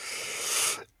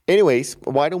 Anyways,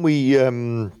 why don't we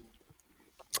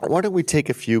take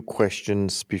a few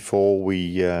questions before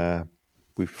we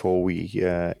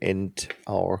end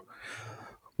our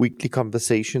weekly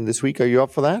conversation this week? Are you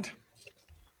up for that?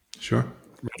 Sure.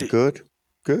 Good.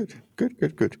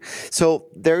 So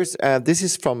there's this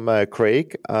is from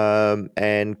Craig,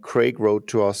 and Craig wrote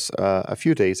to us a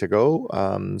few days ago.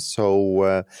 And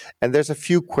there's a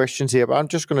few questions here, but I'm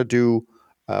just going to do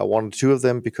 1 or 2 of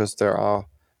them because there are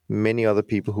many other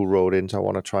people who wrote in. So I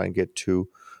want to try and get to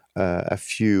a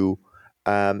few.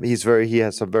 He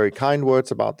has some very kind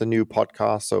words about the new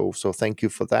podcast. So thank you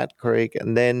for that, Craig.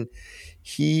 And then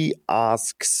he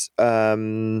asks.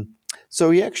 So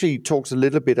he actually talks a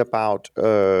little bit about,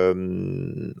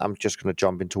 I'm just going to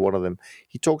jump into one of them.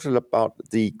 He talks a little about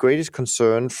the greatest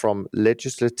concern from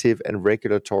legislative and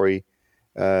regulatory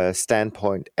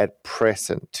standpoint at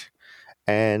present.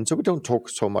 And so we don't talk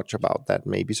so much about that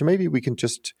maybe. So maybe we can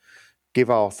just give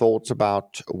our thoughts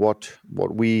about what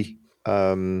we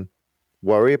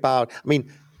worry about. I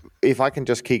mean, if I can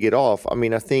just kick it off, I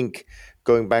mean, I think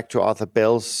going back to Arthur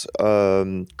Bell's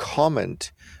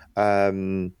comment,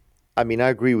 I mean, I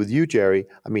agree with you, Jerry.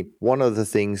 I mean, one of the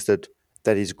things that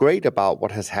is great about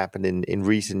what has happened in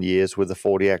recent years with the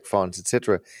 40 Act funds,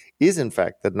 etc., is in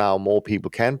fact that now more people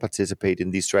can participate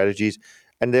in these strategies,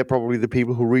 and they're probably the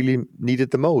people who really need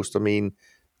it the most. I mean,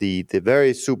 the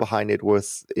very super high net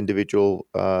worth individual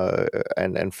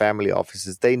and family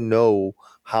offices, they know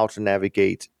how to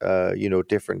navigate,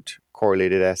 different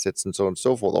correlated assets and so on and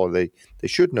so forth, or they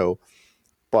should know.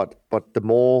 But the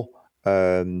more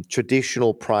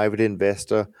traditional private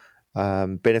investor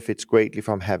benefits greatly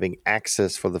from having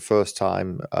access for the first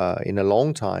time in a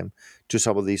long time to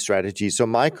some of these strategies. So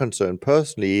my concern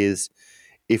personally is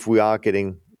if we are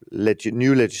getting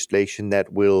new legislation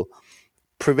that will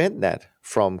prevent that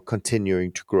from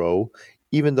continuing to grow,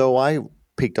 even though I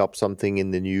picked up something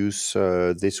in the news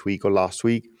this week or last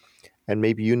week, and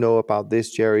maybe you know about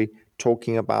this, Jerry,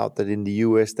 talking about that in the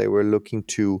US they were looking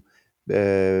to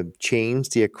change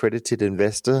the accredited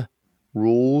investor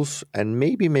rules and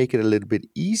maybe make it a little bit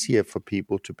easier for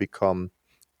people to become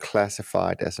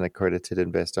classified as an accredited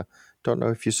investor. Don't know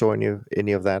if you saw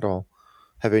any of that or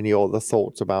have any other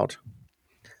thoughts about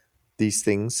these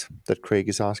things that Craig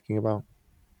is asking about.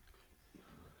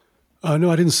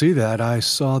 No, I didn't see that. I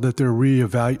saw that they're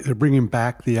bringing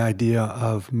back the idea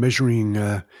of measuring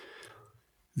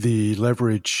the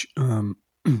leverage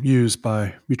used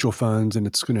by mutual funds, and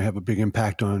it's going to have a big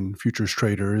impact on futures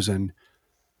traders and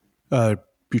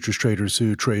futures traders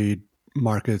who trade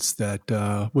markets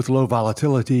that with low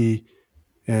volatility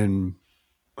and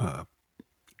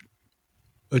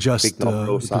adjust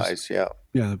the size,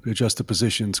 adjust the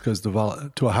positions because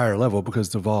to a higher level because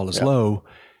the vol is low,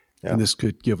 and this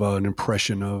could give an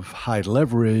impression of high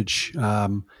leverage.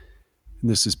 And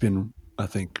this has been, I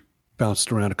think,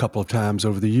 bounced around a couple of times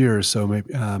over the years, so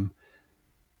maybe.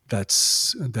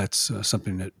 That's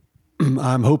something that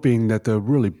I'm hoping that the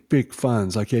really big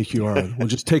funds like AQR will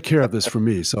just take care of this for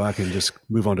me, so I can just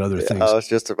move on to other things. I was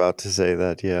just about to say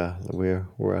that. Yeah,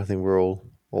 I think we're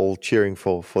all cheering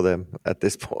for them at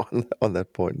this point. On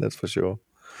that point, that's for sure.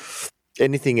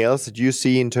 Anything else that you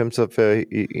see in terms of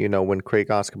when Craig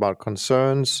asked about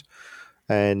concerns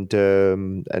and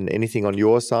anything on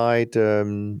your side,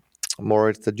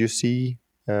 Moritz, that you see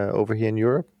over here in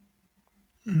Europe?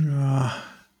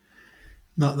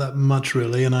 Not that much,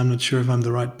 really, and I'm not sure if I'm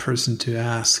the right person to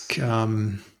ask.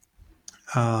 Sorry,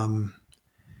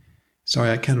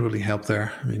 I can't really help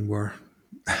there. I mean, we're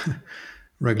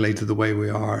regulated the way we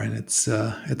are, and it's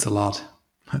a lot.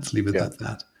 Let's leave it at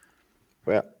that.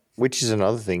 Well, which is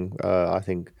another thing I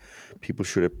think people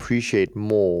should appreciate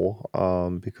more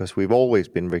because we've always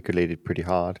been regulated pretty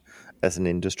hard as an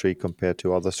industry compared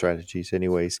to other strategies.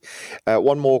 Anyways,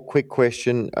 one more quick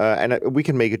question, and we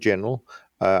can make it general.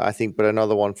 I think, but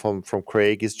another one from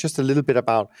Craig is just a little bit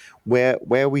about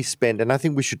where we spend, and I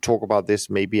think we should talk about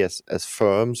this maybe as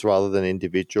firms rather than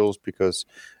individuals, because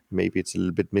maybe it's a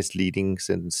little bit misleading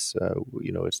since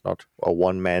it's not a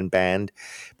one-man band,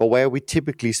 but where we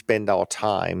typically spend our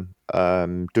time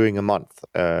during a month,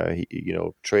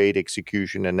 trade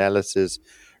execution, analysis,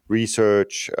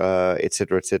 research,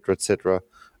 etc., etc., etc.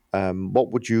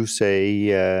 What would you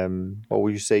say? What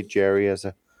would you say, Jerry, as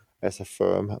a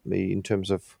firm, in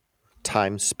terms of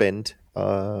time spent?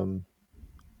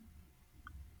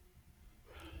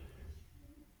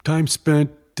 Time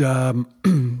spent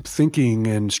thinking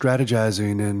and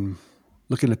strategizing and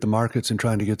looking at the markets and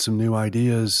trying to get some new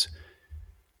ideas.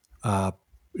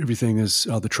 Everything is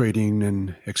the trading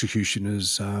and execution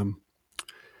is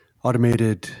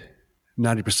automated.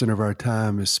 90% of our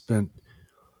time is spent.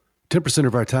 10%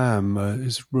 of our time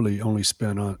is really only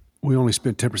spent on. We only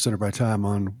spend 10% of our time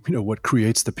on what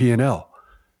creates the P&L.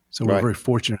 So we're very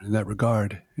fortunate in that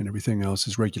regard, and everything else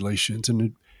is regulations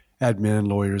and admin,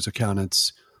 lawyers,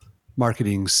 accountants,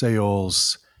 marketing,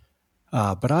 sales.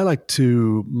 But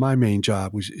my main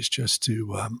job is just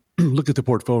to look at the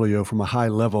portfolio from a high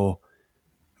level.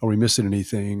 Are we missing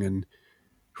anything? And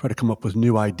try to come up with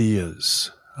new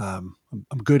ideas. I'm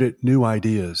good at new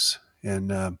ideas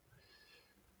and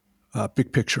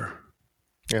big picture.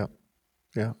 Yeah.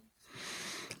 Yeah.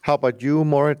 How about you,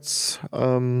 Moritz?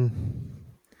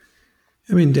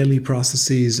 Daily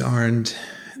processes aren't,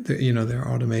 they're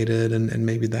automated, and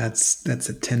maybe that's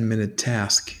a 10-minute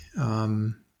task.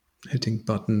 Hitting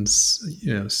buttons,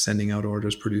 sending out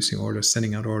orders, producing orders,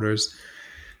 sending out orders.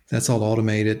 That's all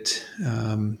automated.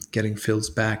 Getting fills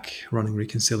back, running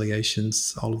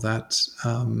reconciliations, all of that.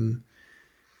 In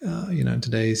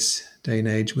today's day and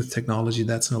age with technology,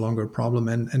 that's no longer a problem.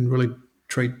 And really,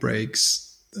 trade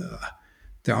breaks,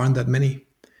 there aren't that many.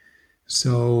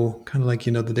 So kind of like,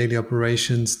 the daily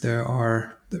operations,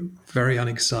 they're very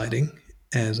unexciting,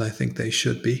 as I think they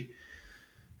should be,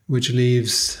 which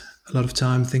leaves a lot of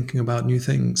time thinking about new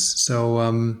things. So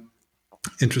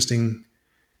interesting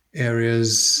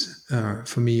areas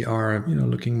for me are,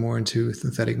 looking more into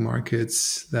synthetic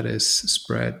markets, that is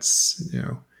spreads,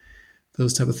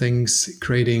 those type of things,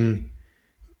 creating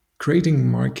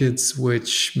markets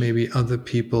which maybe other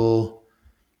people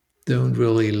don't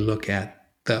really look at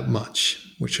that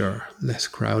much, which are less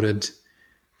crowded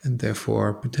and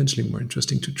therefore potentially more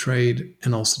interesting to trade,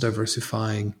 and also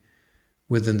diversifying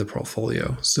within the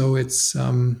portfolio. So it's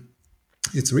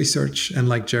research, and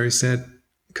like Jerry said,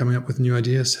 coming up with new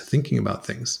ideas, thinking about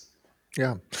things.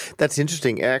 Yeah, that's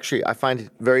interesting. Actually, I find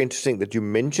it very interesting that you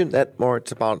mentioned that more.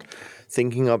 It's about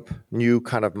thinking up new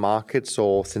kind of markets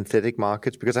or synthetic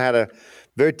markets, because I had a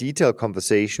very detailed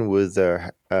conversation with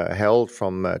Harold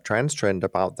from TransTrend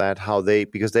about that,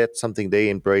 because that's something they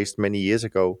embraced many years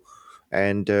ago,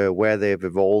 and where they've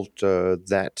evolved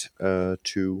that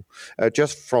to.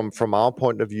 Just from our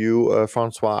point of view,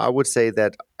 Francois, I would say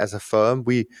that as a firm,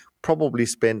 we probably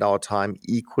spend our time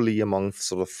equally among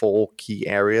sort of 4 key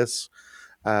areas,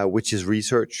 which is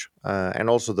research and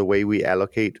also the way we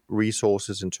allocate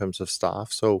resources in terms of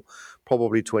staff. So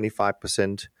probably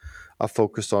 25% are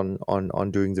focused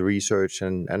on doing the research,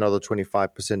 and another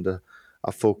 25%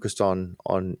 are focused on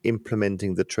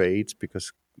implementing the trades,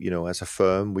 because as a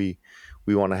firm we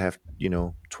want to have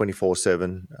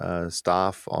 24/7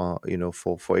 staff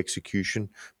for execution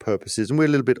purposes. And we're a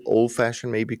little bit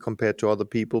old-fashioned maybe compared to other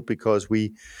people, because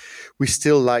we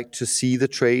still like to see the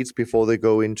trades before they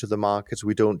go into the markets.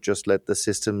 We don't just let the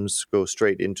systems go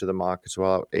straight into the markets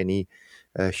without any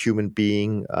human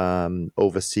being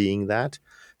overseeing that.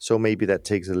 So maybe that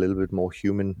takes a little bit more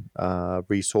human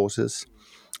resources.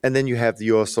 And then you have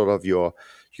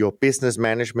your business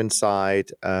management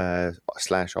side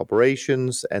 /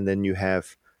 operations, and then you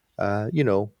have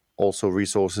also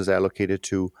resources allocated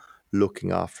to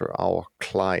looking after our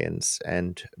clients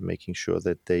and making sure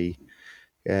that they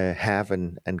have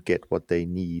and get what they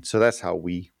need. So that's how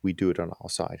we do it on our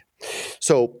side.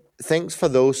 So thanks for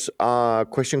those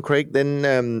questions, Craig.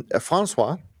 Then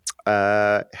Francois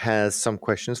has some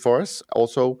questions for us.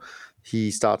 Also,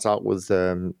 he starts out with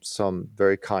some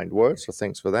very kind words, so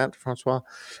thanks for that, Francois.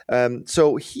 And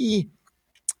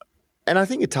I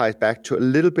think it ties back to a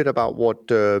little bit about what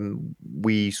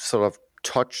we sort of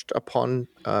touched upon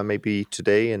maybe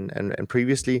today and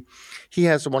previously. He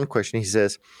has one question. He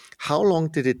says, how long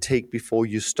did it take before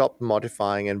you stopped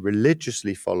modifying and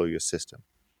religiously follow your system?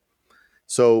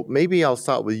 So maybe I'll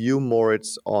start with you,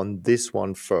 Moritz, on this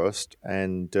one first,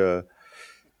 and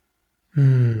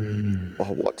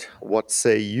what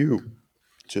say you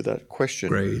to that question?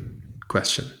 Great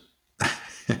question.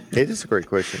 It is a great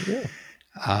question, yeah.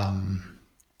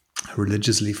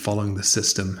 Religiously following the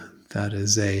system,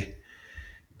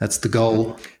 that's the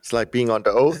goal. It's like being under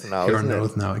oath now, You're isn't under it?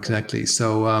 oath now, exactly.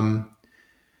 So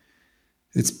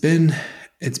It's been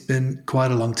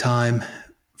quite a long time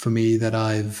for me that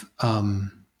I've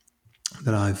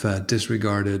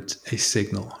disregarded a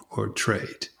signal or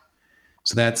trade.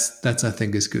 So that's I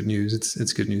think is good news.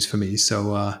 It's good news for me.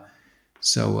 So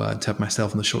tap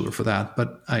myself on the shoulder for that.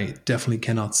 But I definitely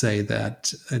cannot say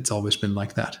that it's always been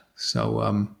like that.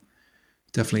 So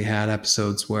definitely had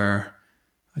episodes where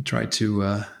I tried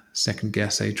to second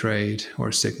guess a trade or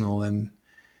a signal and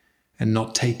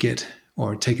not take it,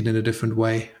 or take it in a different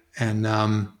way. And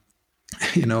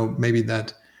maybe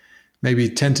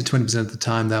 10 to 20% of the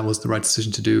time that was the right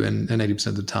decision to do, and 80%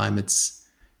 of the time it's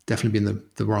definitely been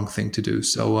the wrong thing to do.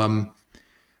 So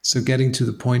getting to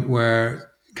the point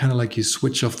where kind of like you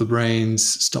switch off the brains,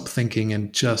 stop thinking,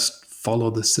 and just follow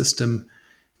the system.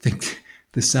 I think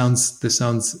this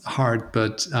sounds hard,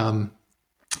 but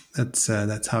that's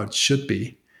how it should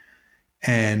be.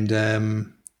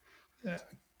 And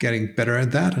getting better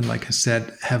at that. And like I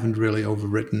said, haven't really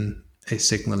overwritten a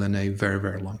signal in a very,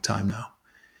 very long time now.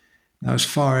 Now, as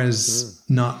far as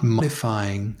not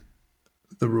modifying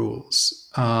the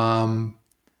rules, I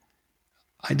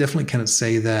definitely cannot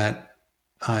say that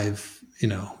I've,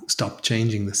 stopped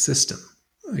changing the system.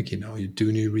 Like, you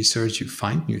do new research, you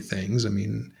find new things. I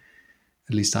mean,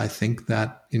 at least I think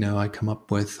that, I come up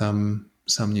with some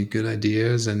new good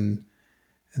ideas and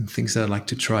things that I like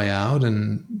to try out.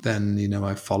 And then,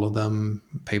 I follow them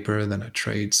paper, then I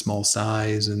trade small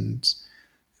size and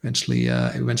eventually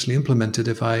implement it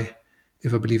if I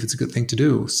believe it's a good thing to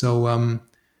do. So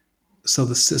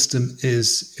the system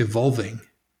is evolving,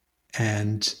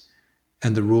 and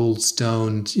the rules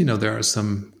don't, there are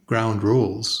some ground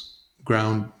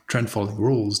trend following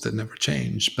rules that never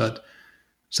change, but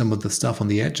some of the stuff on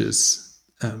the edges,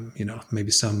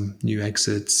 maybe some new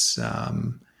exits,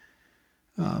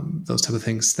 those type of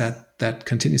things that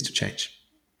continues to change.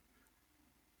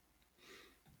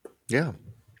 Yeah.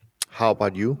 How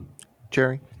about you,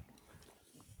 Jerry?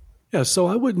 Yeah, so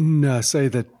I wouldn't say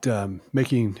that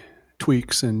making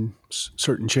tweaks and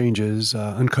certain changes,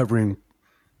 uncovering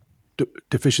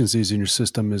deficiencies in your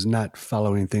system is not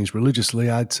following things religiously.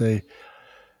 I'd say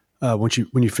when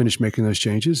you finish making those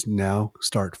changes, now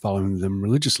start following them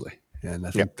religiously. And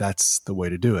I think that's the way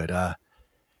to do it. I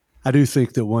do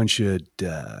think that one should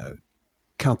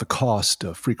count the cost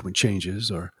of frequent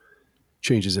changes, or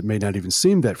changes that may not even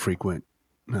seem that frequent.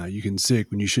 You can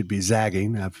zig when you should be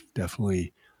zagging. I've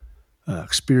definitely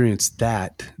experienced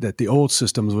that the old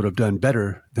systems would have done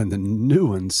better than the new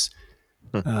ones,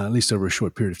 at least over a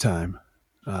short period of time.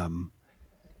 I'm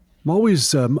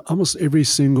always, almost every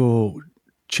single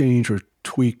change or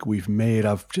tweak we've made,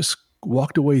 I've just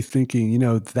walked away thinking,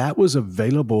 that was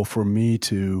available for me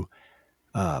to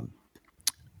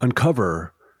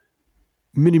uncover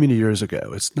many, many years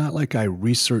ago. It's not like I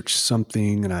researched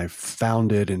something and I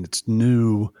found it and it's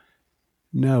new.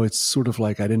 No, it's sort of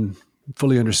like I didn't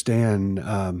fully understand,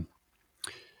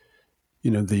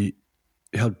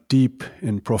 how deep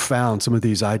and profound some of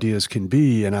these ideas can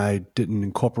be, and I didn't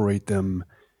incorporate them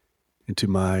into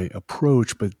my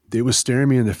approach, but it was staring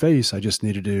me in the face. I just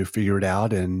needed to figure it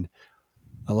out. And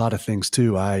a lot of things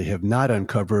too, I have not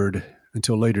uncovered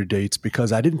until later dates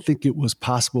because I didn't think it was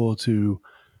possible to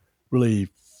really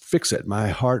fix it. My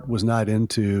heart was not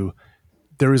into,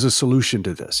 there is a solution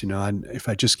to this. If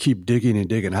I just keep digging and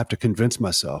digging, I have to convince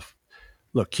myself,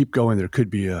 look, keep going. There could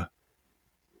be a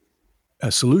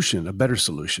solution, a better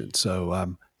solution.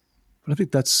 So, but I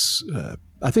think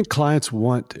I think clients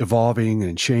want evolving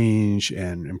and change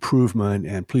and improvement,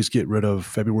 and please get rid of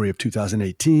February of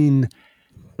 2018.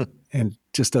 And it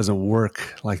just doesn't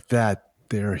work like that.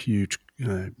 There are huge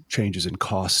changes in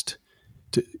cost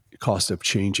of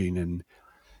changing. And,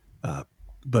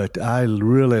 but I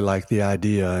really like the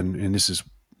idea, and this is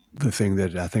the thing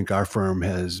that I think our firm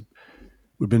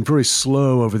we've been very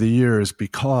slow over the years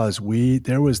because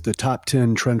there was the top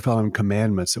 10 trend following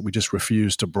commandments that we just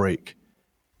refused to break.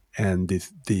 And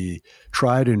the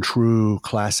tried and true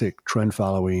classic trend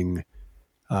following,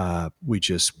 we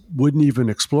just wouldn't even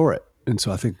explore it. And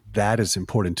so I think that is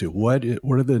important too. What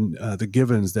are the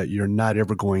givens that you're not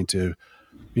ever going to,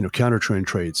 counter trend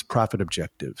trades, profit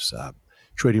objectives,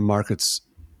 trading markets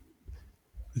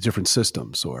with different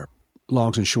systems, or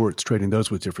longs and shorts, trading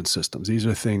those with different systems. These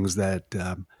are things that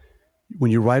when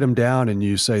you write them down and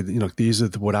you say, these are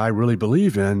what I really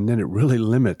believe in, then it really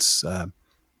limits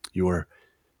your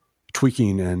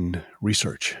tweaking and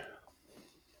research.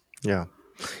 Yeah.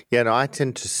 No, I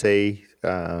tend to say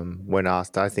when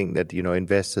asked, I think that,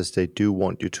 investors, they do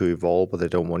want you to evolve, but they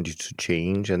don't want you to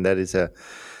change. And that is a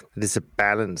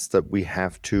balance that we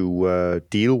have to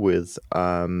deal with.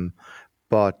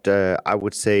 But I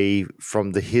would say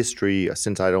from the history,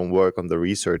 since I don't work on the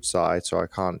research side, so I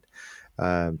can't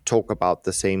talk about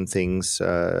the same things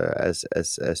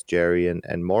as Jerry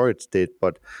and Moritz did,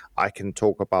 but I can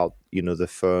talk about the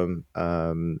firm,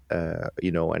 and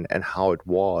how it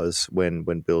was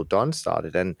when Bill Dunn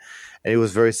started, and it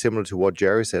was very similar to what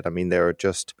Jerry said. I mean, there are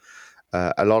just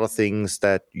a lot of things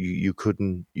that you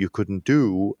couldn't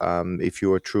do if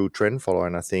you're a true trend follower,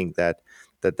 and I think that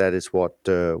is what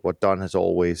Dunn has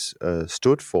always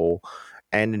stood for.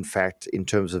 And in fact, in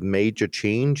terms of major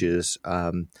changes,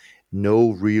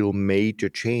 no real major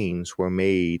changes were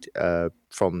made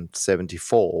from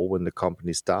 1974 when the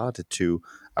company started to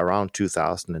around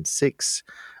 2006.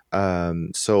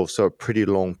 So a pretty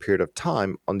long period of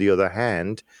time. On the other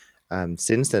hand,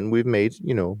 since then we've made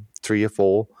 3 or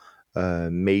 4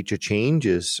 major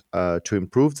changes to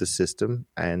improve the system,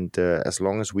 and as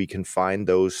long as we can find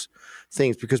those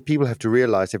things, because people have to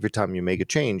realize every time you make a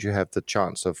change, you have the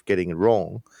chance of getting it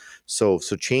wrong. So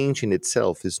change in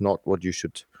itself is not what you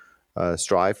should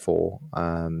strive for.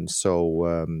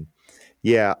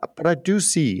 Yeah, but I do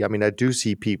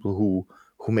see people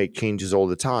who make changes all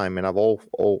the time, and I've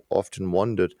often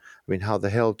wondered, how the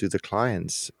hell do the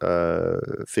clients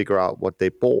figure out what they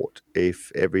bought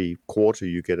if every quarter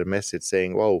you get a message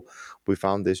saying, "Whoa, we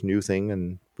found this new thing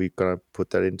and we're gonna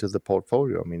put that into the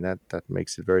portfolio"? That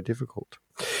makes it very difficult.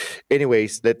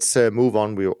 Anyways, let's move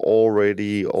on. We're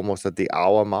already almost at the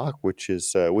hour mark, which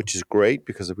is great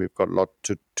because we've got a lot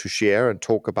to share and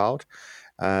talk about.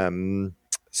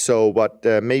 But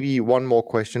maybe one more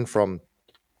question from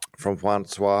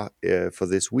Francois for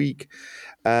this week.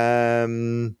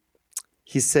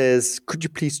 He says, could you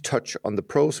please touch on the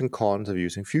pros and cons of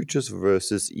using futures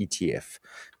versus ETF?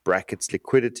 Brackets,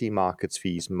 liquidity, markets,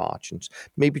 fees, margins.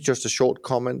 Maybe just a short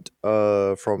comment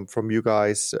from you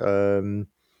guys.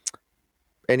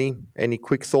 Any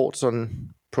quick thoughts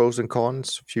on pros and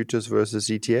cons, futures versus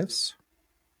ETFs?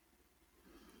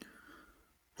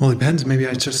 Well, it depends. Maybe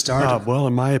I just start. Well,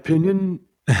 in my opinion...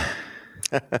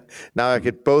 Now I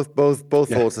get both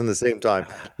thoughts in the same time.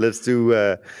 Let's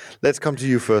come to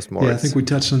you first, Moritz. Yeah, I think we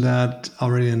touched on that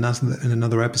already in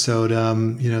another episode.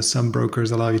 Some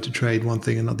brokers allow you to trade one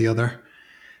thing and not the other.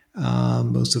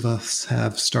 Most of us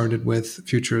have started with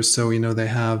futures, so they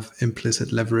have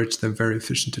implicit leverage. They're very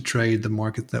efficient to trade. The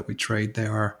market that we trade, they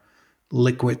are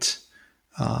liquid,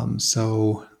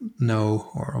 so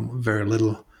no or very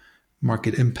little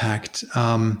market impact.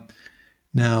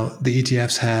 Now, the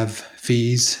ETFs have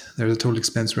fees. There's a total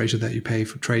expense ratio that you pay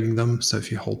for trading them. So if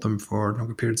you hold them for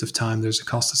longer periods of time, there's a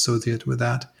cost associated with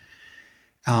that.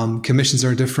 Commissions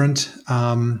are different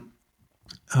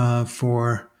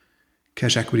for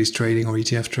cash equities trading or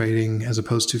ETF trading as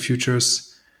opposed to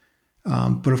futures.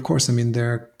 But of course,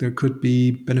 there could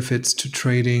be benefits to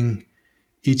trading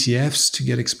ETFs to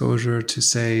get exposure to,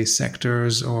 say,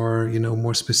 sectors or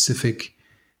more specific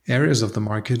areas of the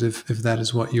market if that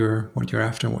is what you're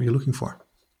after and what you're looking for.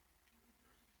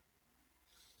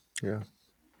 Yeah.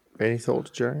 Any thoughts,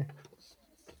 Jerry?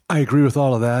 I agree with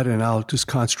all of that, and I'll just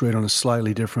concentrate on a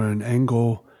slightly different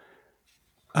angle.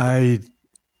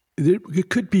 It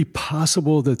could be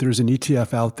possible that there's an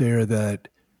ETF out there that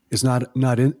is not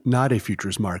a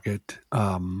futures market,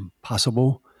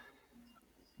 possible.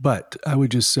 But I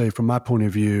would just say, from my point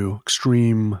of view,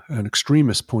 an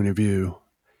extremist point of view,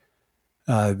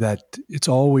 that it's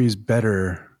always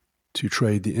better to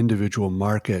trade the individual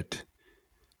market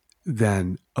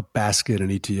than a basket, an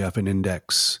ETF, an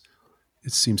index.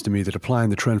 It seems to me that applying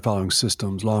the trend following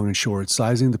systems, long and short,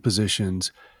 sizing the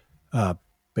positions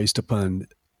based upon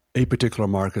a particular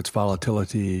market's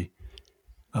volatility,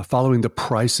 following the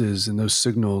prices and those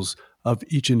signals of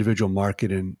each individual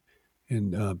market and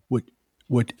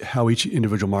how each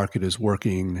individual market is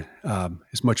working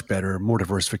is much better, more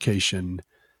diversification.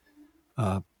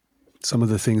 Some of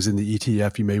the things in the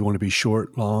ETF you may want to be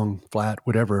short, long, flat,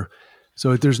 whatever.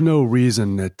 So there's no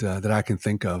reason that I can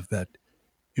think of that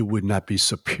it would not be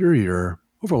superior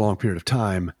over a long period of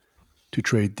time to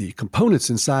trade the components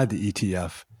inside the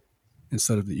ETF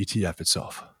instead of the ETF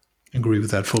itself. Agree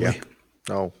with that fully. Yeah.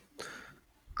 No,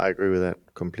 I agree with that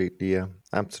completely. Yeah,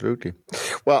 absolutely.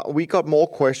 Well, we got more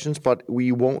questions, but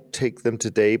we won't take them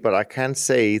today. But I can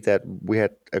say that we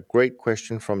had a great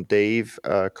question from Dave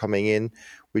coming in,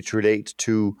 which relates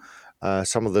to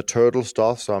some of the turtle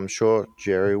stuff. So I'm sure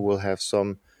Jerry will have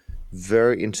some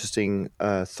very interesting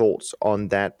thoughts on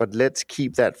that. But let's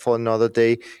keep that for another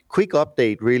day. Quick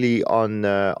update, really, on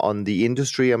the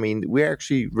industry. We're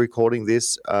actually recording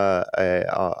this on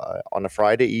a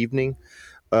Friday evening.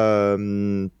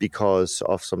 because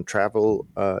of some travel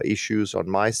issues on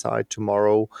my side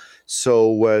tomorrow.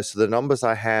 So the numbers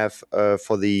I have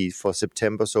for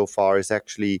September so far is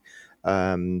actually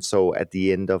so at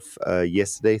the end of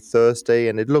yesterday, Thursday,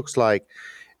 and it looks like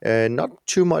not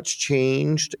too much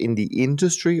changed in the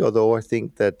industry, although I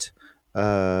think that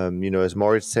as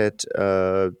Moritz said,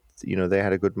 they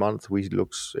had a good month. It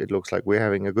looks like we're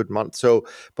having a good month. So,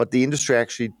 but the industry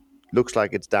actually looks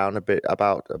like it's down a bit,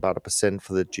 about 1%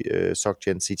 for the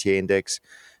SocGen CTA index,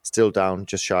 still down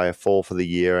just shy of 4 for the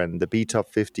year, and the BTOP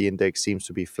 50 index seems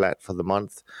to be flat for the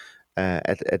month,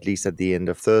 at least at the end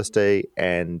of Thursday,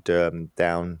 and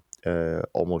down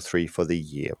almost 3 for the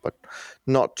year, but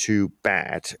not too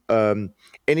bad.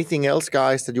 Anything else,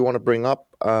 guys, that you want to bring up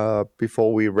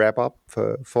before we wrap up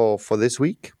for this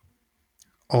week?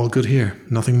 All good here.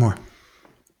 Nothing more.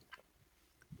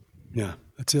 Yeah,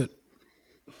 that's it.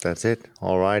 That's it.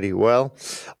 All righty. Well,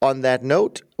 on that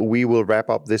note, we will wrap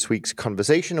up this week's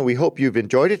conversation, and we hope you've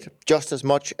enjoyed it just as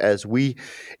much as we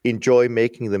enjoy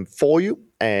making them for you.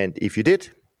 And if you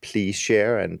did, please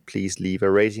share and please leave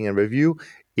a rating and review.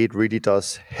 It really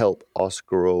does help us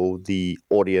grow the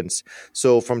audience.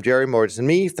 So from Jerry, Moritz, and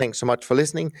me, thanks so much for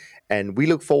listening, and we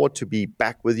look forward to be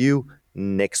back with you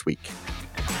next week.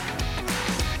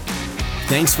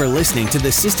 Thanks for listening to the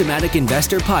Systematic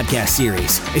Investor podcast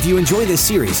series. If you enjoy this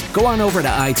series, go on over to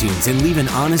iTunes and leave an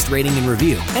honest rating and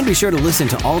review. And be sure to listen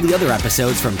to all the other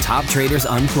episodes from Top Traders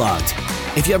Unplugged.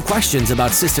 If you have questions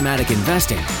about systematic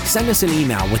investing, send us an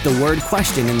email with the word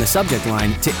question in the subject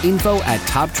line to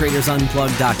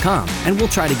info@toptradersunplugged.com, and we'll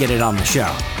try to get it on the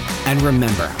show. And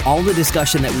remember, all the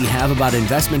discussion that we have about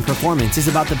investment performance is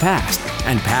about the past,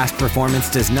 and past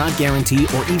performance does not guarantee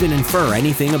or even infer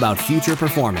anything about future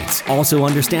performance. Also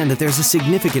understand that there's a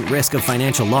significant risk of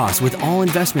financial loss with all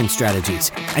investment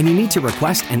strategies, and you need to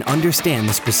request and understand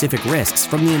the specific risks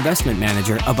from the investment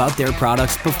manager about their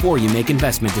products before you make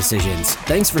investment decisions.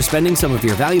 Thanks for spending some of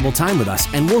your valuable time with us,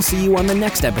 and we'll see you on the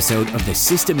next episode of The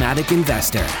Systematic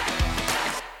Investor.